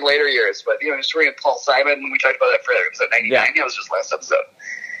touring in later years, but, he was touring with Paul Simon, and we talked about that for episode 99. Yeah. That was just last episode.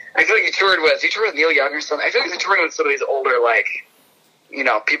 I feel like he toured with Neil Young or something. I feel like he's touring with some of these older,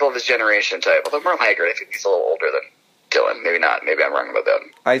 people of his generation type. Although Merle Haggard, I think he's a little older than Dylan. Maybe not. Maybe I'm wrong about that.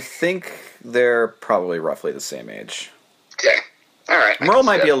 I think they're probably roughly the same age. Okay. All right. Merle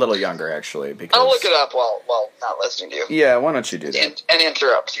might be a little younger, actually. Because I'll look it up while not listening to you. Yeah, why don't you do that? And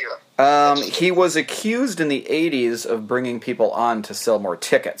interrupt you. He was accused in the 80s of bringing people on to sell more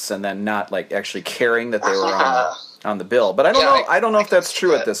tickets and then not, actually caring that they were on the bill. But I don't know. I don't know if that's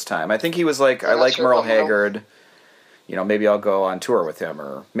true at this time. I think he was like, I like Merle Haggard. Maybe I'll go on tour with him,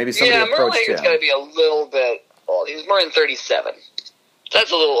 or maybe somebody approached him. Merle Haggard's got to be a little bit old. He was born in 37.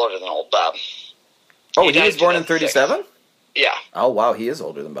 That's a little older than old Bob. Oh, he was born in 37? Yeah. Oh, wow, he is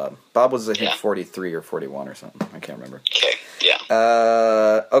older than Bob. Bob was, I think, 43 or 41 or something. I can't remember. Okay,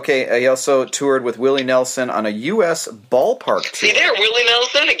 yeah. Okay, he also toured with Willie Nelson on a U.S. ballpark tour. See there, Willie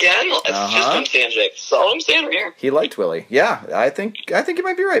Nelson again? That's just what I'm saying, Jake. That's all I'm saying right here. He liked Willie. Yeah, I think you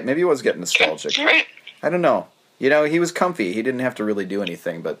might be right. Maybe he was getting nostalgic. All right. I don't know. He was comfy. He didn't have to really do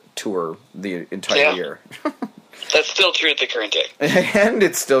anything but tour the entire year. That's still true at the current day. And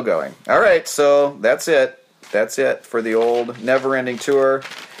it's still going. All right, so that's it. That's it for the old Never-Ending Tour.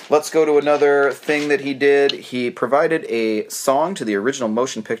 Let's go to another thing that he did. He provided a song to the original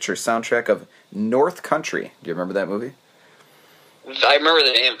motion picture soundtrack of North Country. Do you remember that movie? I remember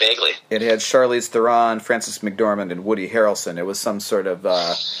the name vaguely. It had Charlize Theron, Frances McDormand, and Woody Harrelson. It was some sort of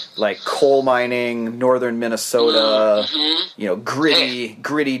coal mining, northern Minnesota,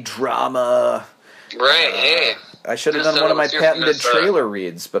 gritty drama. Right. I should have done one of my patented trailer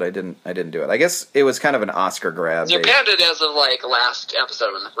reads, but I didn't do it. I guess it was kind of an Oscar grab. You're patented as of last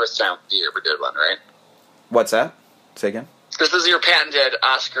episode when the first time you ever did one, right? What's that? Say again? This is your patented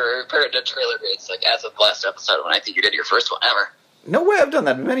trailer reads, as of the last episode when I think you did your first one ever. No way, I've done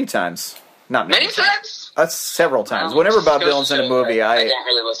that many times. Not many times? Several times. Whenever Bob Dylan's in a movie, I don't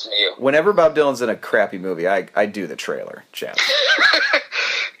really listen to you. Whenever Bob Dylan's in a crappy movie, I do the trailer, Jeff.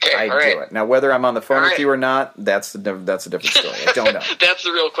 Okay, I do it. Now, whether I'm on the phone with you or not, that's a different story. I don't know. That's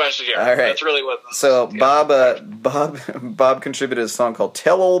the real question here. All right. That's really what. So Bob contributed a song called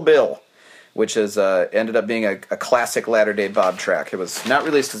 "Tell Old Bill," which has ended up being a classic latter-day Bob track. It was not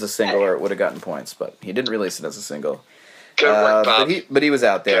released as a single, or it would have gotten points, but he didn't release it as a single. Good work, Bob. But he was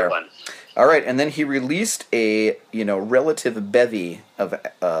out there. Good one. All right, and then he released a relative bevy of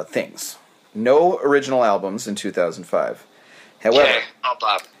things. No original albums in 2005.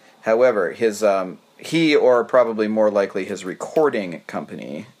 However, his he, or probably more likely his recording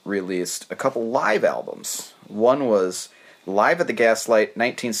company, released a couple live albums. One was Live at the Gaslight,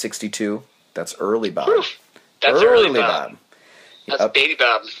 1962. That's early Bob. That's early Bob. That's baby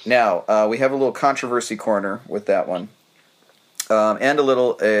Bob. Now, we have a little controversy corner with that one. And a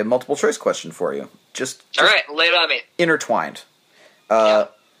little multiple choice question for you. Just all right, lay it on me. Intertwined.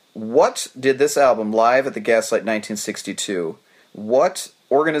 What did this album, Live at the Gaslight 1962, what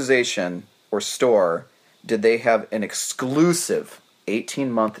organization or store did they have an exclusive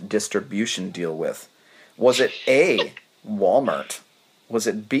 18-month distribution deal with? Was it A, Walmart? Was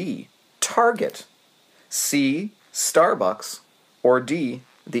it B, Target? C, Starbucks? Or D,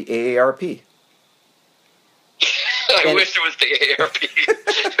 the AARP. I wish it was the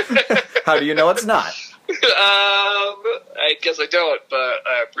AARP. How do you know it's not? I guess I don't, but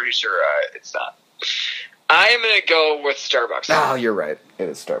I'm pretty sure it's not. I'm going to go with Starbucks. Oh, you're right. It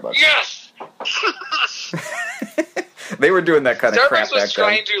is Starbucks. Yes! They were doing that kind of crap Starbucks was back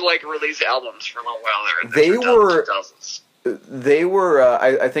trying then. to like release albums for a little while there. They in the were- 2000s. They were.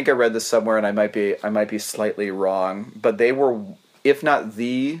 I think I read this somewhere, and I might be slightly wrong, but they were, if not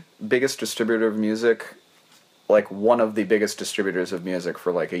the biggest distributor of music, like one of the biggest distributors of music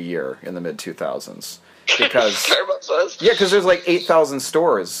for like a year in the mid 2000s. Because Starbucks was. yeah, because there's like 8,000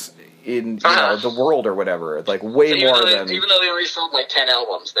 stores in the world or whatever, like way Even more though than. even though they only sold like 10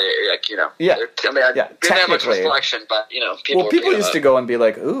 albums, they Yeah. I mean, Yeah, didn't have much of a technically. selection, but people. Well, people used to go and be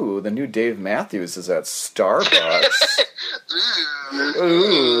like, "Ooh, the new Dave Matthews is at Starbucks."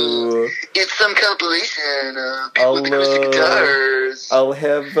 Ooh, It's some compilation of I'll, people with acoustic guitars I'll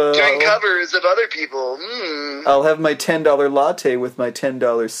have doing covers of other people. I'll have my $10 latte with my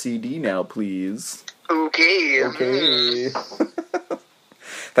 $10 CD now, please. Okay. Okay.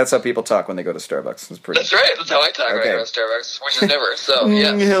 That's how people talk when they go to Starbucks. It's pretty. That's right. That's how I talk right Okay. around Starbucks, which is never. So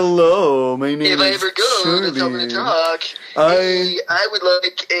yeah. Hello, my name If is I ever go, Shirley. that's how I'm going to talk. I- Hey, I would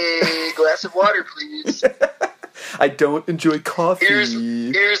like a glass of water, please. I don't enjoy coffee. Here's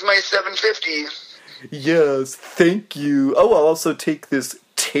my $7.50. Yes, thank you. Oh, I'll also take this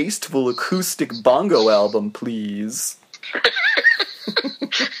tasteful acoustic bongo album, please.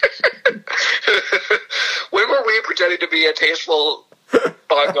 When were we pretending to be a tasteful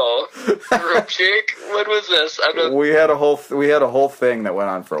bongo group, Jake? When was this? We had a whole thing that went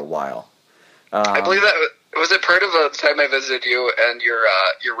on for a while. I believe that was it. Part of the time I visited you, and your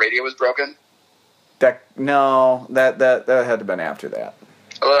radio was broken. That had to have been after that.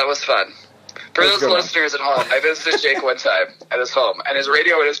 Oh, that was fun. For Let's those go listeners at home, I visited Jake one time at his home, and his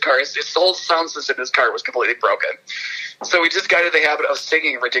radio in his car, his whole sound system in his car was completely broken. So we just got into the habit of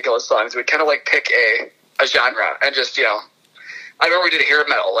singing ridiculous songs. We'd kind of like pick a genre and just, I remember we did hair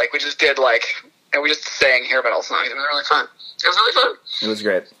metal. Like we just did and we just sang hair metal songs. It was really fun. It was really fun. It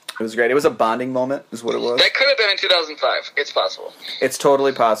was great. It was a bonding moment, is what it was. That could have been in 2005. It's possible. It's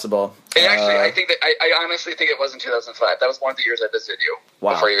totally possible. And actually, I think that I honestly think it was in 2005. That was one of the years I visited you.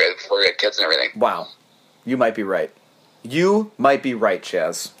 Wow. Before you had kids and everything. Wow. You might be right. You might be right,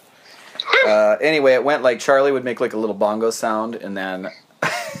 Chaz. Anyway, it went like Charlie would make like a little bongo sound, and then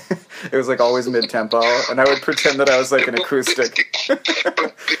it was like always mid-tempo, and I would pretend that I was like an acoustic.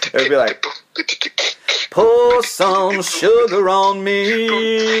 It would be like, pour some sugar on me.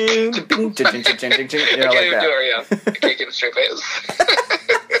 You know, I like can't even do that. it, yeah. I can't keep a straight face.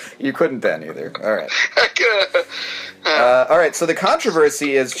 You couldn't then either. All right. I could. All right. So the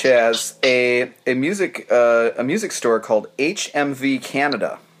controversy is, Chaz, a music store called HMV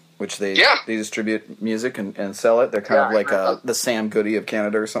Canada, which they distribute music and sell it. They're kind of like the Sam Goody of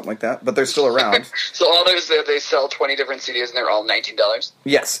Canada or something like that, but they're still around. So all those they sell 20 different CDs and they're all $19.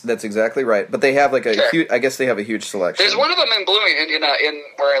 Yes, that's exactly right. But they have like a huge. I guess they have a huge selection. There's one of them in Blooming, Indiana, in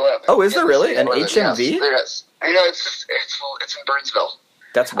where I live. Oh, is there really? An Yes, HMV? there is. I know it's in Burnsville.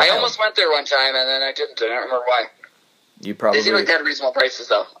 That's wild. I almost went there one time and then I didn't. I don't remember why. You They seem like probably they had reasonable prices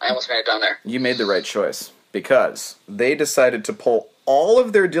though. I almost made it down there. you made the right choice because they decided to pull all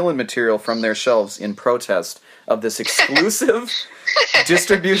of their Dylan material from their shelves in protest of this exclusive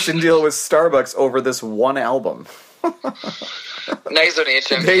distribution deal with Starbucks over this one album. Nice on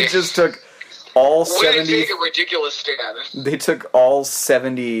HMV. They just took all Way to 70. take a ridiculous stand. They took all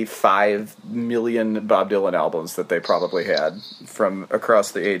 75 million Bob Dylan albums that they probably had from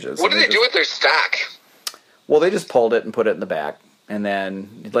across the ages. What And did they do with their stock? Well, they just pulled it and put it in the back, and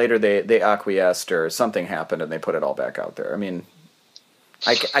then later they acquiesced or something happened and they put it all back out there. I mean,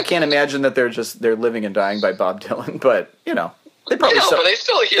 I can't imagine that they're living and dying by Bob Dylan, but they probably No, sell. but they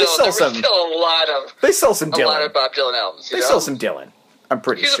still, they sell there was some- still a lot of They sell some Dylan. a lot of Bob Dylan albums. They sell some Dylan. I'm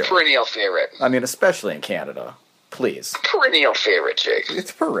pretty He's sure. a perennial favorite. I mean, especially in Canada. Please, Perennial favorite, Jake.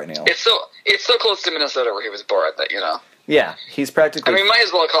 it's perennial. It's so close to Minnesota where he was born that Yeah, he's practically. I mean, might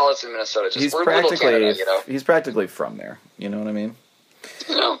as well call us in Minnesota. Just he's we're little practically. Canada, He's practically from there. You know what I mean?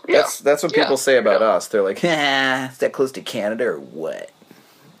 Yeah. That's what people say about Yeah. us. They're like, is that close to Canada or what?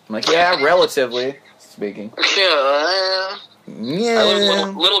 I'm like, yeah, relatively speaking. Yeah. Yeah. I live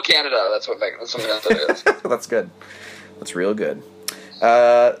in little Canada. That's what Minnesota is. That's good. That's real good.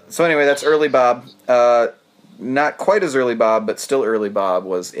 So anyway, that's Early Bob. Not quite as Early Bob, but still Early Bob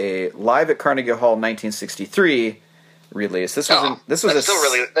was a Live at Carnegie Hall 1963 release. This was that's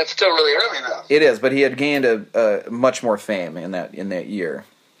still really early though. It is, but he had gained a much more fame in that year.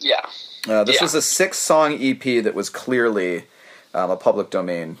 Yeah. This was a 6-song EP that was clearly a public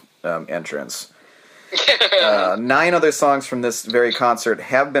domain entrance. 9 other songs from this very concert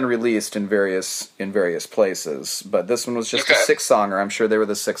have been released in various places, but this one was just a 6-songer. I'm sure they were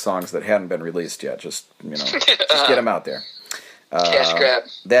the 6 songs that hadn't been released yet. Just just get them out there. Cash grab.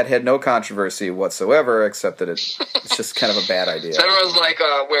 That had no controversy whatsoever, except that it's just kind of a bad idea. So everyone's like,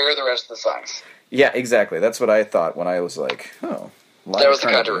 where are the rest of the songs? Yeah, exactly. That's what I thought when I was like, oh. That was the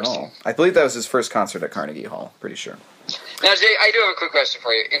controversy. Hall. I believe that was his first concert at Carnegie Hall. Pretty sure. Now, Jay, I do have a quick question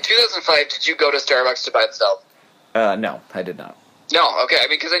for you. In 2005, did you go to Starbucks to buy the Stealth? No, I did not. No, okay. I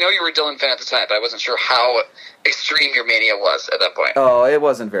mean, because I know you were a Dylan fan at the time, but I wasn't sure how extreme your mania was at that point. Oh, it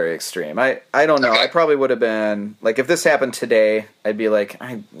wasn't very extreme. I don't know. Okay. I probably would have been like, if this happened today, I'd be like,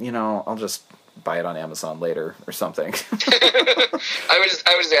 I'll just buy it on Amazon later or something. I would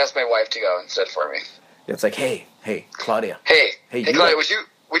just ask my wife to go instead for me. It's like, hey, Claudia. Hey, Claudia, would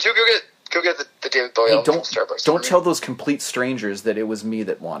you go get the David Bowie album from Starbucks? Don't tell those complete strangers that it was me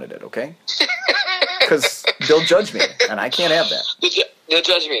that wanted it, okay? Because they'll judge me, and I can't have that. They'll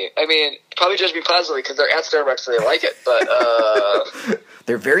judge me. I mean, probably judge me positively because they're at Starbucks, so they like it. But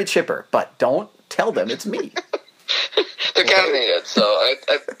they're very chipper. But don't tell them it's me. They're caffeinated, so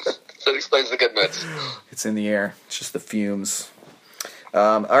that explains the good moods. It's in the air. It's just the fumes.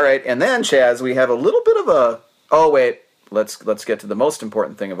 All right, and then Chaz, we have a little bit of a. Oh wait, let's get to the most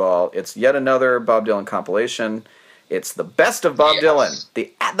important thing of all. It's yet another Bob Dylan compilation. It's the best of Bob Dylan.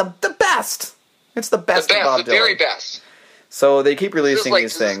 The best. It's the best of Bob Dylan. The very best. So they keep releasing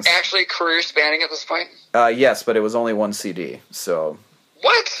these things. Is this actually career spanning at this point? Yes, but it was only 1 CD. So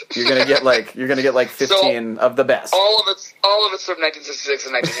what? You're gonna get like 15 of the best. All of it's from 1966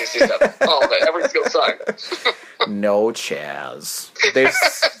 and 1967. All of it, every single song. No, Chaz.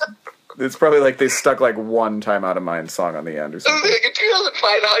 It's probably like they stuck like one Time Out of Mind song on the end or something. In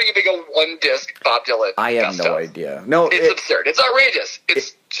 2005, how do you make a 1-disc Bob Dylan? I have no idea. No, it's absurd. It's outrageous.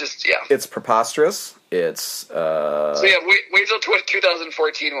 It's just It's preposterous. It's So yeah, wait till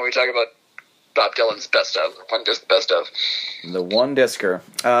 2014 when we talk about Bob Dylan's best of, 1-disc best of. The 1-discer.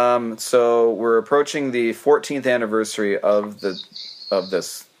 So we're approaching the 14th anniversary of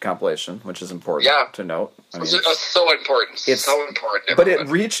this compilation, which is important to note. I mean, it's so important. It's so important. But it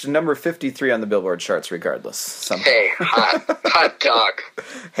reached number 53 on the Billboard charts regardless. Somehow. Hey, hot dog.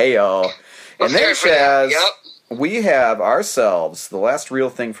 Hey, y'all. And then, Chaz, we have ourselves, the last real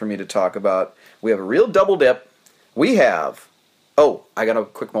thing for me to talk about, we have a real double dip. We have... Oh, I got a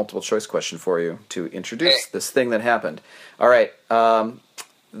quick multiple choice question for you to introduce this thing that happened. All right.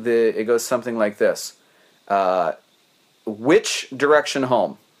 It goes something like this. Which direction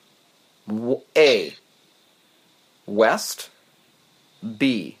home? A, west.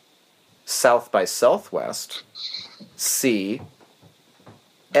 B, south by southwest. C,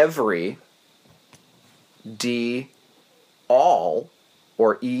 every. D, all.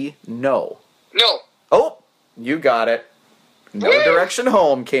 Or E, no. No. Oh, you got it. No Direction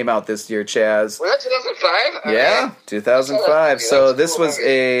Home came out this year, Chaz. Was that 2005? Yeah, 2005. So this was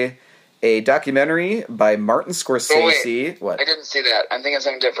a documentary by Martin Scorsese. Oh, wait. What? I didn't see that. I'm thinking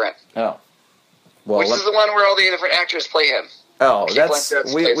something different. Oh. Well, which is the one where all the different actors play him? Oh,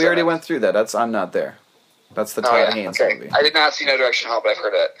 we already went through that. That's I'm Not There. That's the Todd Haynes movie. I did not see No Direction Home, but I've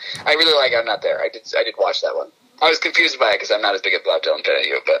heard it. I really like I'm Not There. I did watch that one. I was confused by it because I'm not as big a Bob Dylan fan as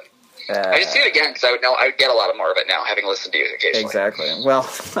you, but I just see it again because I would get a lot more of it now, having listened to you occasionally. Exactly. Well,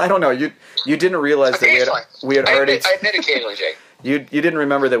 I don't know. You didn't realize that we had already. I admit occasionally, Jake. You didn't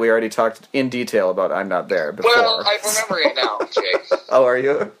remember that we already talked in detail about I'm Not There before. Well, I remember it now, Jake. Oh, are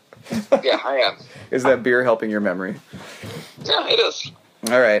you? Yeah, I am. Is that beer helping your memory? Yeah, it is.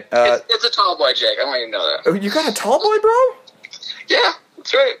 All right. It's a tall boy, Jake. I want you to know that. Oh, you got a tall boy, bro? Yeah,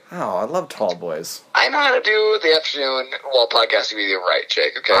 that's right. Oh, I love tall boys. I know how to do the afternoon while podcasting with you right,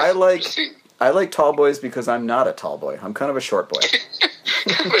 Jake, okay? I like tall boys because I'm not a tall boy. I'm kind of a short boy.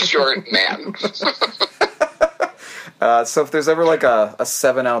 Kind of a short man. So if there's ever like a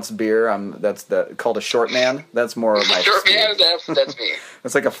 7-ounce beer, that's called a short man. That's more of my short man. That's me.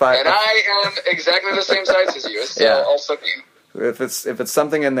 It's like a 5. And I am exactly the same size as you. So also me. If it's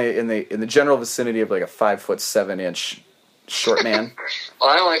something in the general vicinity of like a 5'7" short man. Well,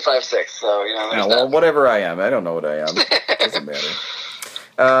 I'm only 5'6", so well, whatever I am, I don't know what I am. Doesn't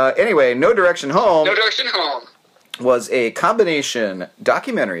matter. Anyway, No Direction Home. No Direction Home was a combination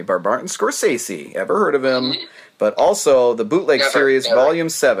documentary by Martin Scorsese. Ever heard of him? Mm-hmm. But also the bootleg series Volume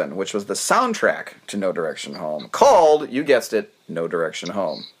 7, which was the soundtrack to No Direction Home, called, you guessed it, No Direction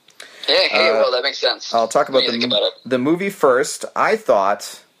Home. Hey, well, that makes sense. I'll talk about the movie first. I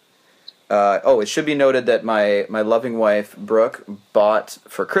thought... it should be noted that my loving wife, Brooke, bought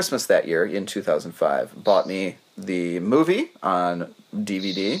for Christmas that year, in 2005, bought me the movie on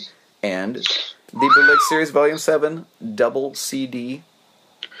DVD and the Bootleg Series Volume 7 double CD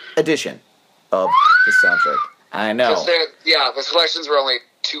edition of the soundtrack. I know. The selections were only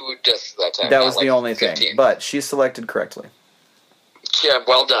 2 discs that time. That was the only 15. thing. But she selected correctly. Yeah,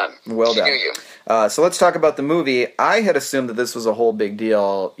 well done. Well done. You knew you. So let's talk about the movie. I had assumed that this was a whole big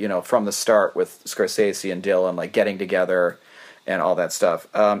deal, from the start with Scorsese and Dylan, like getting together and all that stuff.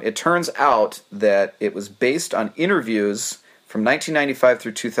 It turns out that it was based on interviews from 1995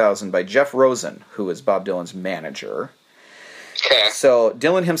 through 2000 by Jeff Rosen, who is Bob Dylan's manager. Okay. So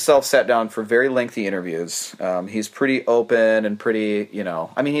Dylan himself sat down for very lengthy interviews. He's pretty open and pretty,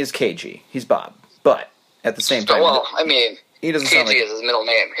 he's cagey. He's Bob. But at the same time... He doesn't sound like... KG is his middle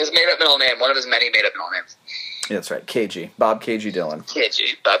name. His made-up middle name. One of his many made-up middle names. That's right. KG. Bob KG Dylan.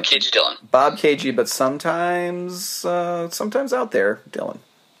 KG. Bob KG Dylan. Bob KG, but sometimes out there, Dylan.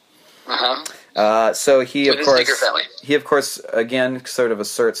 Uh-huh. So he, of course, again, sort of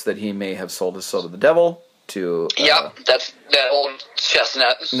asserts that he may have sold his soul to the devil to... that's that old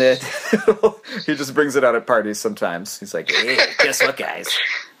chestnut. He just brings it out at parties sometimes. He's like, hey, guess what, guys?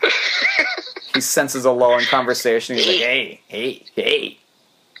 He senses a lull in conversation. He's like, hey.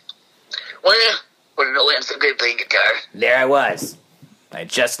 What did it land so good playing guitar? There I was. I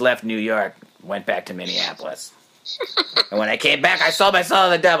just left New York, went back to Minneapolis. And when I came back, I sold my soul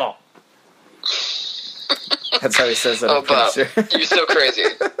to the devil. That's how he says it. Oh, Bob, you're so crazy.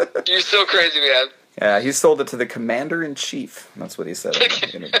 You're so crazy, man. Yeah, he sold it to the commander-in-chief. That's what he said.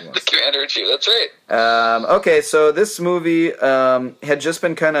 The commander-in-chief, that's right. Okay, so this movie had just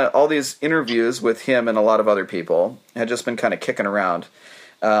been kind of, all these interviews with him and a lot of other people had just been kind of kicking around.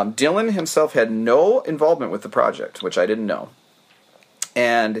 Dylan himself had no involvement with the project, which I didn't know.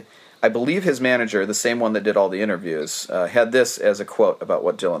 And I believe his manager, the same one that did all the interviews, had this as a quote about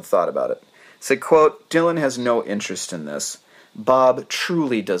what Dylan thought about it. It said, quote, "Dylan has no interest in this. Bob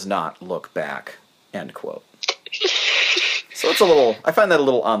truly does not look back." End quote. So it's I find that a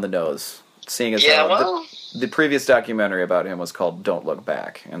little on the nose, seeing as the previous documentary about him was called Don't Look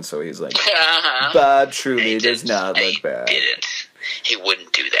Back, and so he's like, Bob truly does not look back. He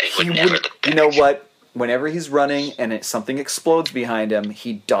wouldn't do that. He would never look back. You know what? Whenever he's running and something explodes behind him,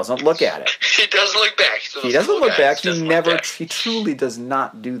 he doesn't look at it. He doesn't look back. He doesn't look back. He truly does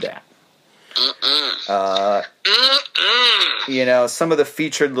not do that. Some of the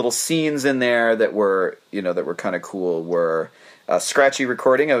featured little scenes in there that were kind of cool were a scratchy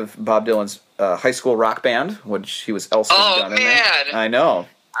recording of Bob Dylan's high school rock band, which he was Elson Dunn in there. I know.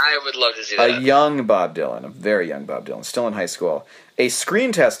 I would love to see that. A young Bob Dylan, a very young Bob Dylan, still in high school. A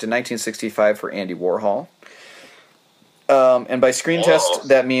screen test in 1965 for Andy Warhol. And by screen test,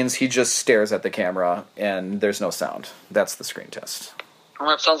 that means he just stares at the camera and there's no sound. That's the screen test. Well,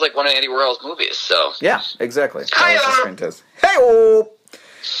 that sounds like one of Andy Warhol's movies, so... Yeah, exactly. That was the screen test. Hey-oh!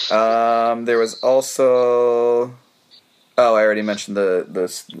 There was also... Oh, I already mentioned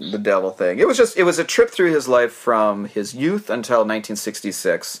the devil thing. It was a trip through his life from his youth until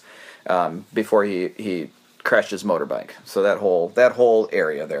 1966, before he crashed his motorbike. So that whole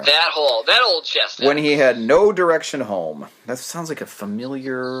area there. That old chestnut. When he had no direction home. That sounds like a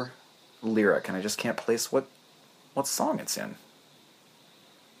familiar lyric, and I just can't place what song it's in.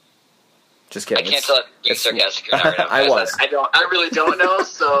 Just kidding. I can't tell if you're sarcastic or not. I was. I really don't know,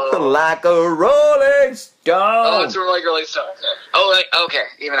 so... Like a Rolling Stone. Oh, it's like Rolling Stone. Oh, okay.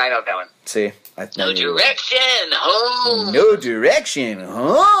 Even I know that one. See? No direction home. No direction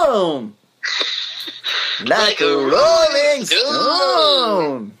home. Like a Rolling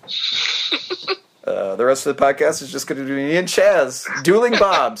Stone. The rest of the podcast is just going to be me and Chaz. Dueling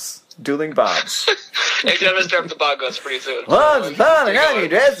Bobs. Hey, I'm going to start up the bongos pretty soon. Once upon a time, you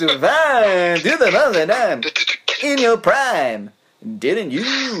dressed so fine. Do the other time. In your prime. Didn't you?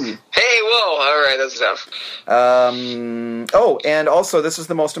 Hey, whoa. All right, that's enough. And also, this is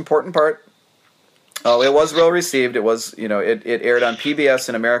the most important part. Oh, it was well received. It was, it aired on PBS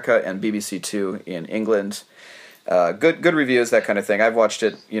in America and BBC Two in England. Good reviews, that kind of thing. I've watched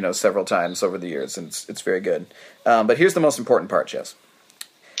it, several times over the years, and it's very good. But here's the most important part, Jess.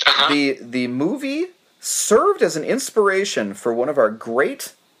 Uh-huh. The movie served as an inspiration for one of our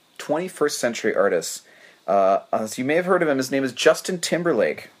great 21st century artists. As you may have heard of him, his name is Justin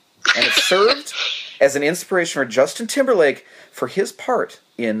Timberlake. And it served as an inspiration for Justin Timberlake for his part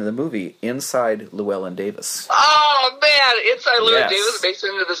in the movie Inside Llewellyn Davis. Oh, man! Inside Llewellyn Davis makes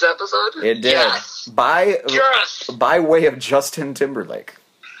it into this episode? It did. Yes! By way of Justin Timberlake,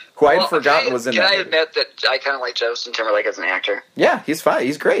 who I had forgotten was in that movie. Can I admit that I kind of like Justin Timberlake as an actor? Yeah, he's fine.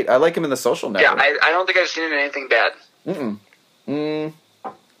 He's great. I like him in The Social Network. Yeah, I don't think I've seen him in anything bad.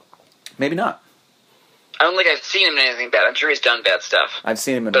 Maybe not. I don't think I've seen him in anything bad. I'm sure he's done bad stuff. I've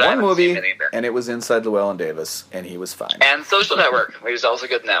seen him in But I one haven't seen movie, him in either. and it was Inside Llewellyn Davis, and he was fine. And Social Network. He was also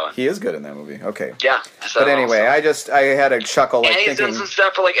good in that one. He is good in that movie. Okay. Yeah. So But anyway, also. I had a chuckle like And he's thinking, done some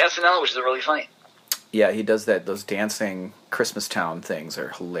stuff for like SNL, which is really funny. yeah, he does that. Those dancing Christmas Town things are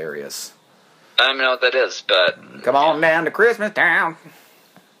hilarious. I don't know what that is, but Come on down to Christmas Town.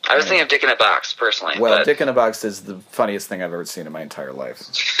 I was thinking of Dick in a Box, personally. Well, but Dick in a Box is the funniest thing I've ever seen in my entire life.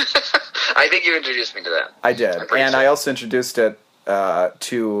 I think you introduced me to that. I did, I'm pretty and sure. I also introduced it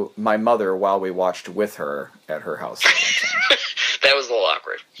to my mother while we watched with her at her house. That was a little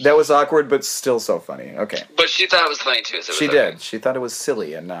awkward. That was awkward, but still so funny. Okay, But she thought it was funny, too. So it was she okay. did. She thought it was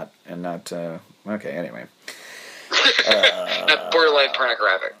silly and not. Okay, anyway. Not borderline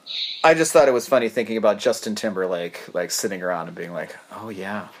pornographic. I just thought it was funny thinking about Justin Timberlake, like sitting around and being like, "Oh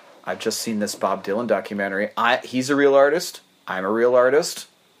yeah, I've just seen this Bob Dylan documentary. He's a real artist. I'm a real artist.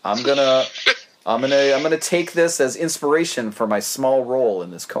 I'm gonna take this as inspiration for my small role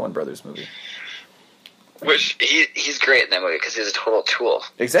in this Coen Brothers movie." Which, he's great in that movie, because he's a total tool.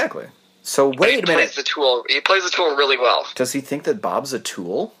 Exactly. So He wait a plays minute. the tool. He plays the tool really well. Does he think that Bob's a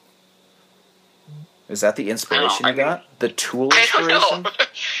tool? Is that the inspiration I you mean- got? The tool I don't inspiration? know.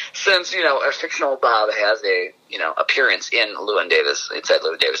 Since, a fictional Bob has a, appearance in Llewyn Davis, inside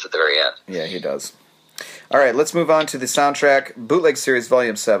Llewyn Davis at the very end. Yeah, he does. All right, let's move on to the soundtrack. Bootleg Series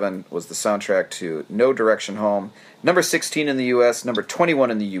Volume 7 was the soundtrack to No Direction Home. Number 16 in the U.S., number 21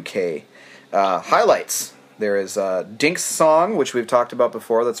 in the U.K. Highlights. There is Dink's Song, which we've talked about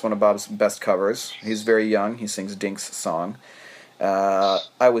before. That's one of Bob's best covers. He's very young. He sings Dink's Song.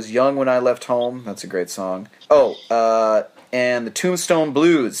 I Was Young When I Left Home. That's a great song. Oh, and the Tombstone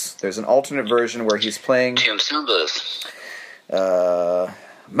Blues. There's an alternate version where he's playing... Tombstone Blues.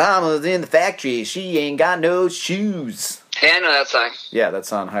 Mama's in the factory. She ain't got no shoes. Hey, I know that song. Yeah,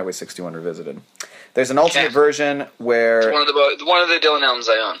 that's on Highway 61 Revisited. There's an alternate Okay. version where One of the Dylan albums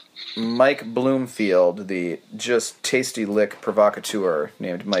I own. Mike Bloomfield, the just tasty lick provocateur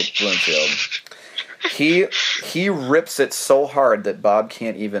named Mike Bloomfield, he rips it so hard that Bob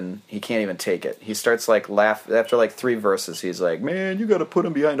can't even take it. He starts like laugh after like 3 verses. He's like, "Man, you got to put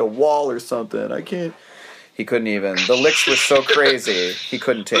him behind a wall or something. I can't." He couldn't even. The licks were so crazy he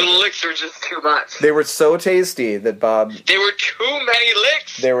couldn't take The it. licks were just too much. They were so tasty that Bob. They were too many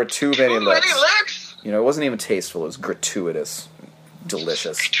licks. There were too many licks. Many licks. You know, it wasn't even tasteful. It was gratuitous,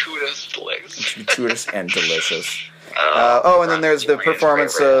 delicious, Gratuitous licks. gratuitous and delicious. Oh, And then there's the my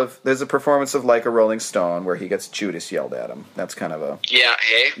performance favorite. of Like a Rolling Stone where he gets Judas yelled at him. That's kind of a Yeah,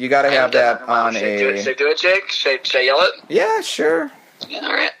 hey. you got to I have that on Should I do it, Jake? Should I yell it? yeah, sure. Yeah,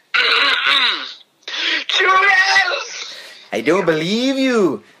 all right. Judas! I don't believe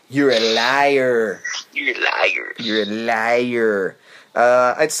you. You're a liar. You liar. You're a liar.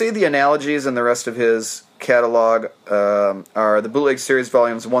 I'd say the analogies in the rest of his catalog are the Bootleg Series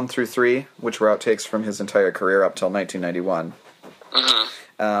Volumes 1 through 3, which were outtakes from his entire career up till 1991.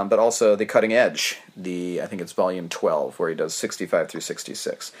 But also the Cutting Edge, I think it's Volume 12, where he does 65 through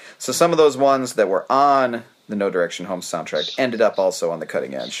 66. So some of those ones that were on the No Direction Home soundtrack ended up also on the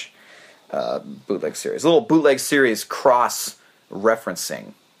Cutting Edge Bootleg Series. A little Bootleg Series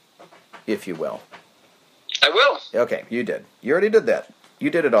cross-referencing, if you will. I will. Okay, you did. You already did that. You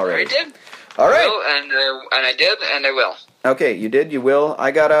did it already. I did. All right. I will, and I did, and I will. Okay, you did, you will.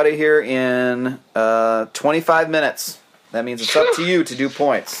 I got out of here in 25 minutes. That means it's up to you to do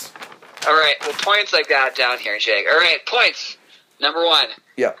points. All right. Well, points I got down here, Jake. All right, points. Number 1.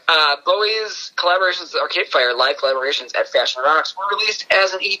 Yeah. Bowie's collaborations with Arcade Fire, live collaborations at Fashion Rocks, were released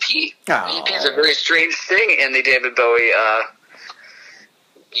as an EP. Oh. EP is a very strange thing in the David Bowie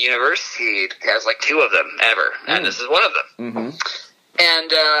universe. He has like 2 of them ever, and this is one of them. Mm-hmm.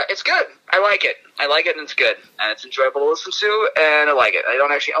 And it's good. I like it. I like it, and it's good. And it's enjoyable to listen to, and I like it. I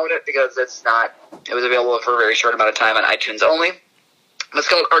don't actually own it because it was available for a very short amount of time on iTunes only. It's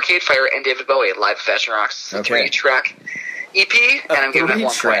called Arcade Fire and David Bowie, live at Fashion Rocks. It's a 3-track EP, and I'm giving it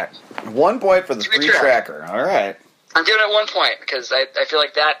 1 point. 1 point for the 3-track. 3-tracker. All right. I'm giving it 1 point because I feel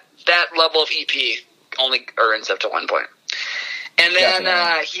like that level of EP only earns up to 1 point. And then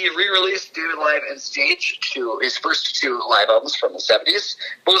he re-released David Live and Stage, his first 2 live albums from the 70s.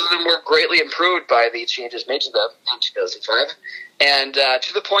 Both of them were greatly improved by the changes made to them in 2005. And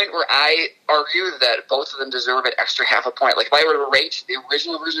to the point where I argue that both of them deserve an extra half a point. Like if I were to rate the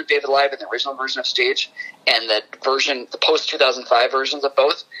original version of David Live and the original version of Stage, and the post-2005 versions of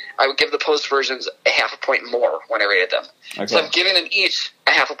both, I would give the post versions a half a point more when I rated them. Okay. So I'm giving them each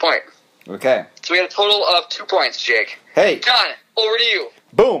a half a point. Okay. So we had a total of 2 points, Jake. Hey. John, over to you.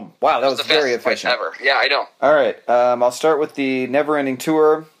 Boom. Wow, that was the very fastest point efficient. ever. Yeah, I know. All right. I'll start with the Never Ending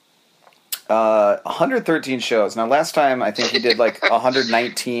Tour. 113 shows. Now, last time I think he did like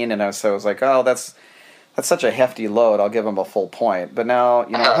 119, and so I was like, oh, that's such a hefty load. I'll give him a full point. But now,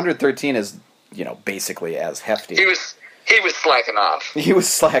 113 is, basically as hefty. He was slacking off. He was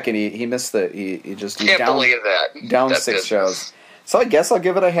slacking. He missed he Can't down, believe that. Down that 6 business. shows. So I guess I'll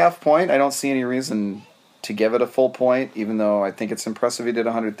give it a half point. I don't see any reason to give it a full point, even though I think it's impressive he did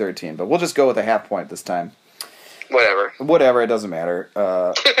 113. But we'll just go with a half point this time. Whatever. It doesn't matter. We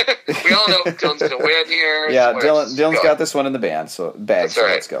all know Dylan's going to win here. Yeah, so Dylan's got this one in the bag, so That's all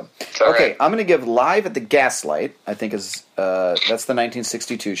right. let's go. It's all Okay, right. I'm going to give Live at the Gaslight, I think that's the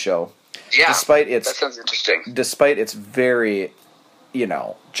 1962 show. Yeah, Despite that sounds interesting. Despite its very,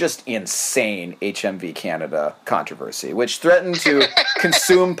 just insane HMV Canada controversy, which threatened to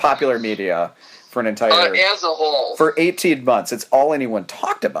consume popular media for an entire... As a whole. For 18 months. It's all anyone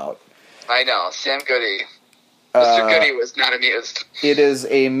talked about. I know. Sam Goody. Mr. Goody was not amused. It is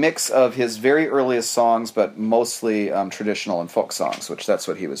a mix of his very earliest songs, but mostly traditional and folk songs, which that's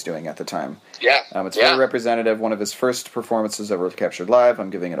what he was doing at the time. Yeah. It's very representative. One of his first performances ever captured live. I'm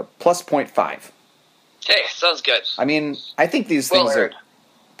giving it a plus 0.5. Hey, sounds good. I mean, I think these Well things earned. are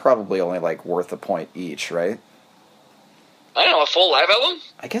probably only worth a point each, right? I don't know, a full live album?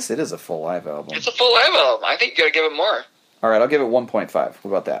 I guess it is a full live album. It's a full live album. I think you gotta give it more. All right, I'll give it 1.5. What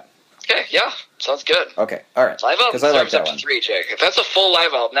about that? Okay, yeah. Sounds good. Okay, all right. Live album Because I like deserves that up one. to 3, Jake. If that's a full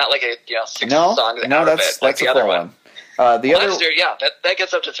live album, not like a 6 No, songs out of that's it, like a the other full one. The other that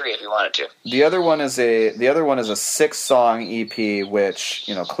gets up to 3 if you wanted to. the other one is a 6-song EP, which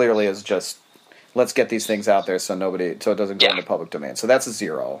clearly is just let's get these things out there so it doesn't go into public domain. So that's a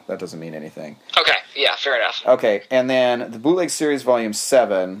 0. That doesn't mean anything. Okay, yeah, fair enough. Okay, and then the Bootleg Series Volume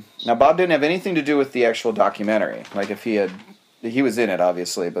 7. Now, Bob didn't have anything to do with the actual documentary. Like, if he was in it,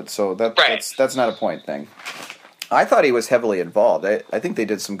 obviously, but so that's not a point thing. I thought he was heavily involved. I think they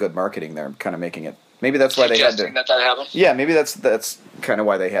did some good marketing there, kind of making it. Maybe that's why they had to. Suggesting that happened? Yeah, maybe that's kind of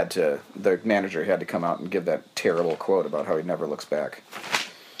why they had to. Their manager had to come out and give that terrible quote about how he never looks back.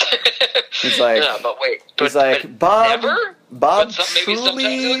 He's like, yeah, but wait. he's But like, Bob. never? Bob But maybe truly.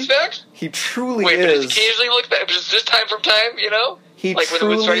 sometimes he looks back? He truly Wait, but is. does he occasionally look back? Just time from time, He like when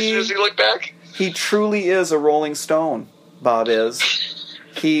the truly. does he look back? He truly is a Rolling Stone. Bob is.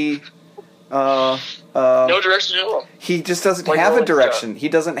 He. No direction at all. He just doesn't Like have a Rolling direction. He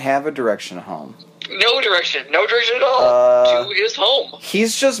doesn't have a direction home. No direction at all. To his home.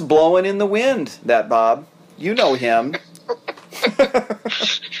 He's just blowing in the wind, that Bob. You know him.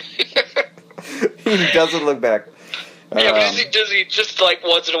 He doesn't look back. Yeah, but does he just like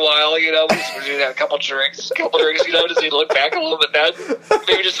once in a while, when he's had a couple drinks, does he look back a little bit then?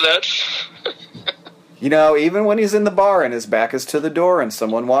 Maybe just that. Even when he's in the bar and his back is to the door and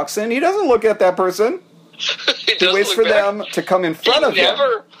someone walks in, he doesn't look at that person. He waits for them to come in front of him.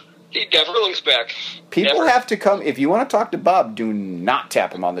 He never looks back. People Never. have to come. If you want to talk to Bob, do not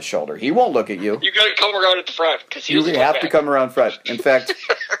tap him on the shoulder. He won't look at you. You gotta come around at the front because You have to come around front. In fact,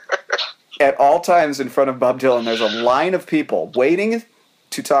 at all times in front of Bob Dylan, there's a line of people waiting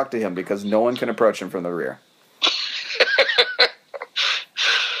to talk to him because no one can approach him from the rear.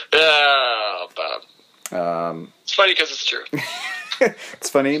 Oh, Bob. It's funny because it's true. It's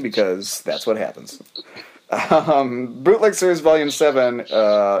funny because that's what happens. Bootleg Series Volume 7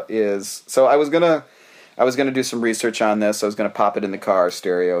 is... So I was gonna do some research on this. I was gonna pop it in the car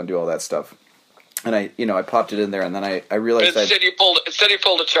stereo and do all that stuff. And I popped it in there, and then I realized Instead you pulled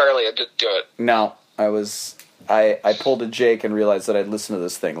a Charlie and didn't do it. No, I pulled a Jake and realized that I'd listened to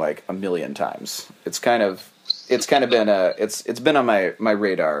this thing like a million times. It's kind of been it's been on my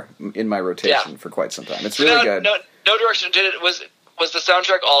radar in my rotation for quite some time. It's really good. No direction. Was the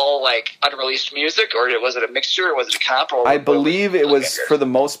soundtrack all like unreleased music, or was it a mixture, or was it a comp? Or I believe it was for the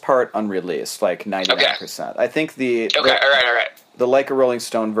most part unreleased, like 99%. I think all right. The Like a Rolling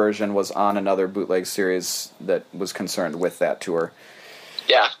Stone version was on another bootleg series that was concerned with that tour.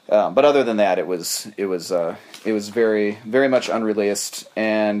 Yeah. But other than that, it was very, very much unreleased,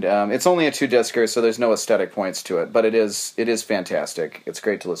 and it's only a 2-discer, so there's no aesthetic points to it. But it is fantastic. It's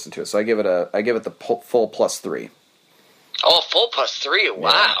great to listen to. So I give it the full +3. Oh, full +3!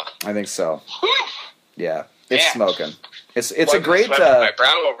 Wow. Yeah, I think so. Whew. Yeah, it's smoking. It's a Wipe great. my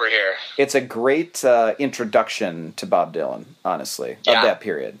brow over here. It's a great introduction to Bob Dylan, honestly, of that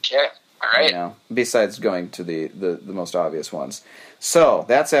period. Okay. All right. Besides going to the most obvious ones. So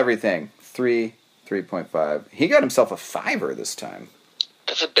that's everything. 3.5. He got himself a 5 this time.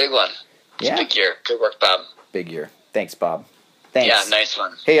 That's a big one. It's Yeah. a big year. Good work, Bob. Big year. Thanks, Bob. Thanks. Yeah, nice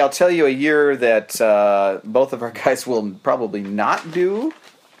one. Hey, I'll tell you a year that both of our guys will probably not do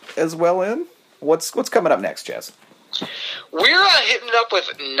as well in. What's coming up next, Jess? We're hitting it up with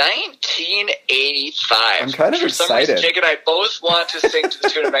 1985. I'm kind of For some excited. reason, Jake and I both want to sing to the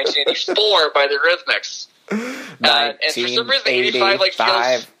tune of 1984 by the Rhythmics. And for some reason, 85 like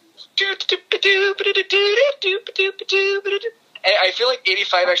feels. And I feel like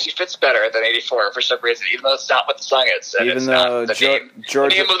 85 actually fits better than 84 for some reason, even though it's not what the song is. And Even it's though not the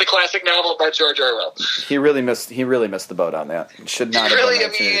name of the classic novel by George Orwell. he really missed the boat on that. It should not have Really, been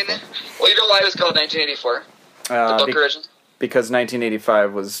I mean, 1984. well, you know why it was called 1984? The book origin? Because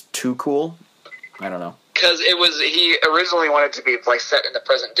 1985 was too cool. I don't know. Because he originally wanted to be like set in the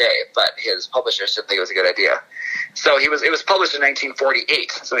present day, but his publishers didn't think it was a good idea. So it was published in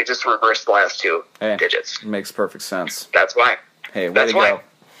 1948. So he just reversed the last two digits. Makes perfect sense. That's why. Hey, way That's to why. go.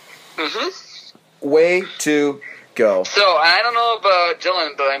 Mm-hmm. Way to go. So I don't know about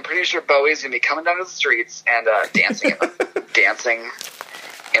Dylan, but I'm pretty sure Bowie's gonna be coming down to the streets and dancing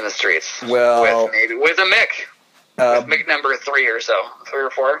in the streets. Well, with a Mick. With Mick number 3 or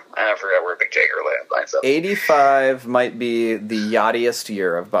 4. I forgot where Mick Jagger lines up. 85 might be the yachtiest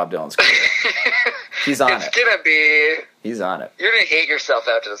year of Bob Dylan's career. He's on it. It's gonna be. He's on it. You're gonna hate yourself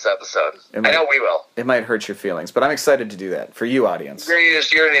after this episode. I know we will. It might hurt your feelings, but I'm excited to do that for you, audience. You're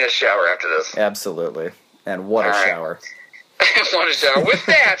gonna need a shower after this. Absolutely. And what All a right. shower. Want a shower? With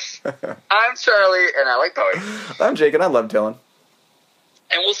that, I'm Charlie, and I like Bowie. I'm Jake, and I love Dylan.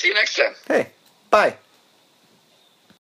 And we'll see you next time. Hey, bye.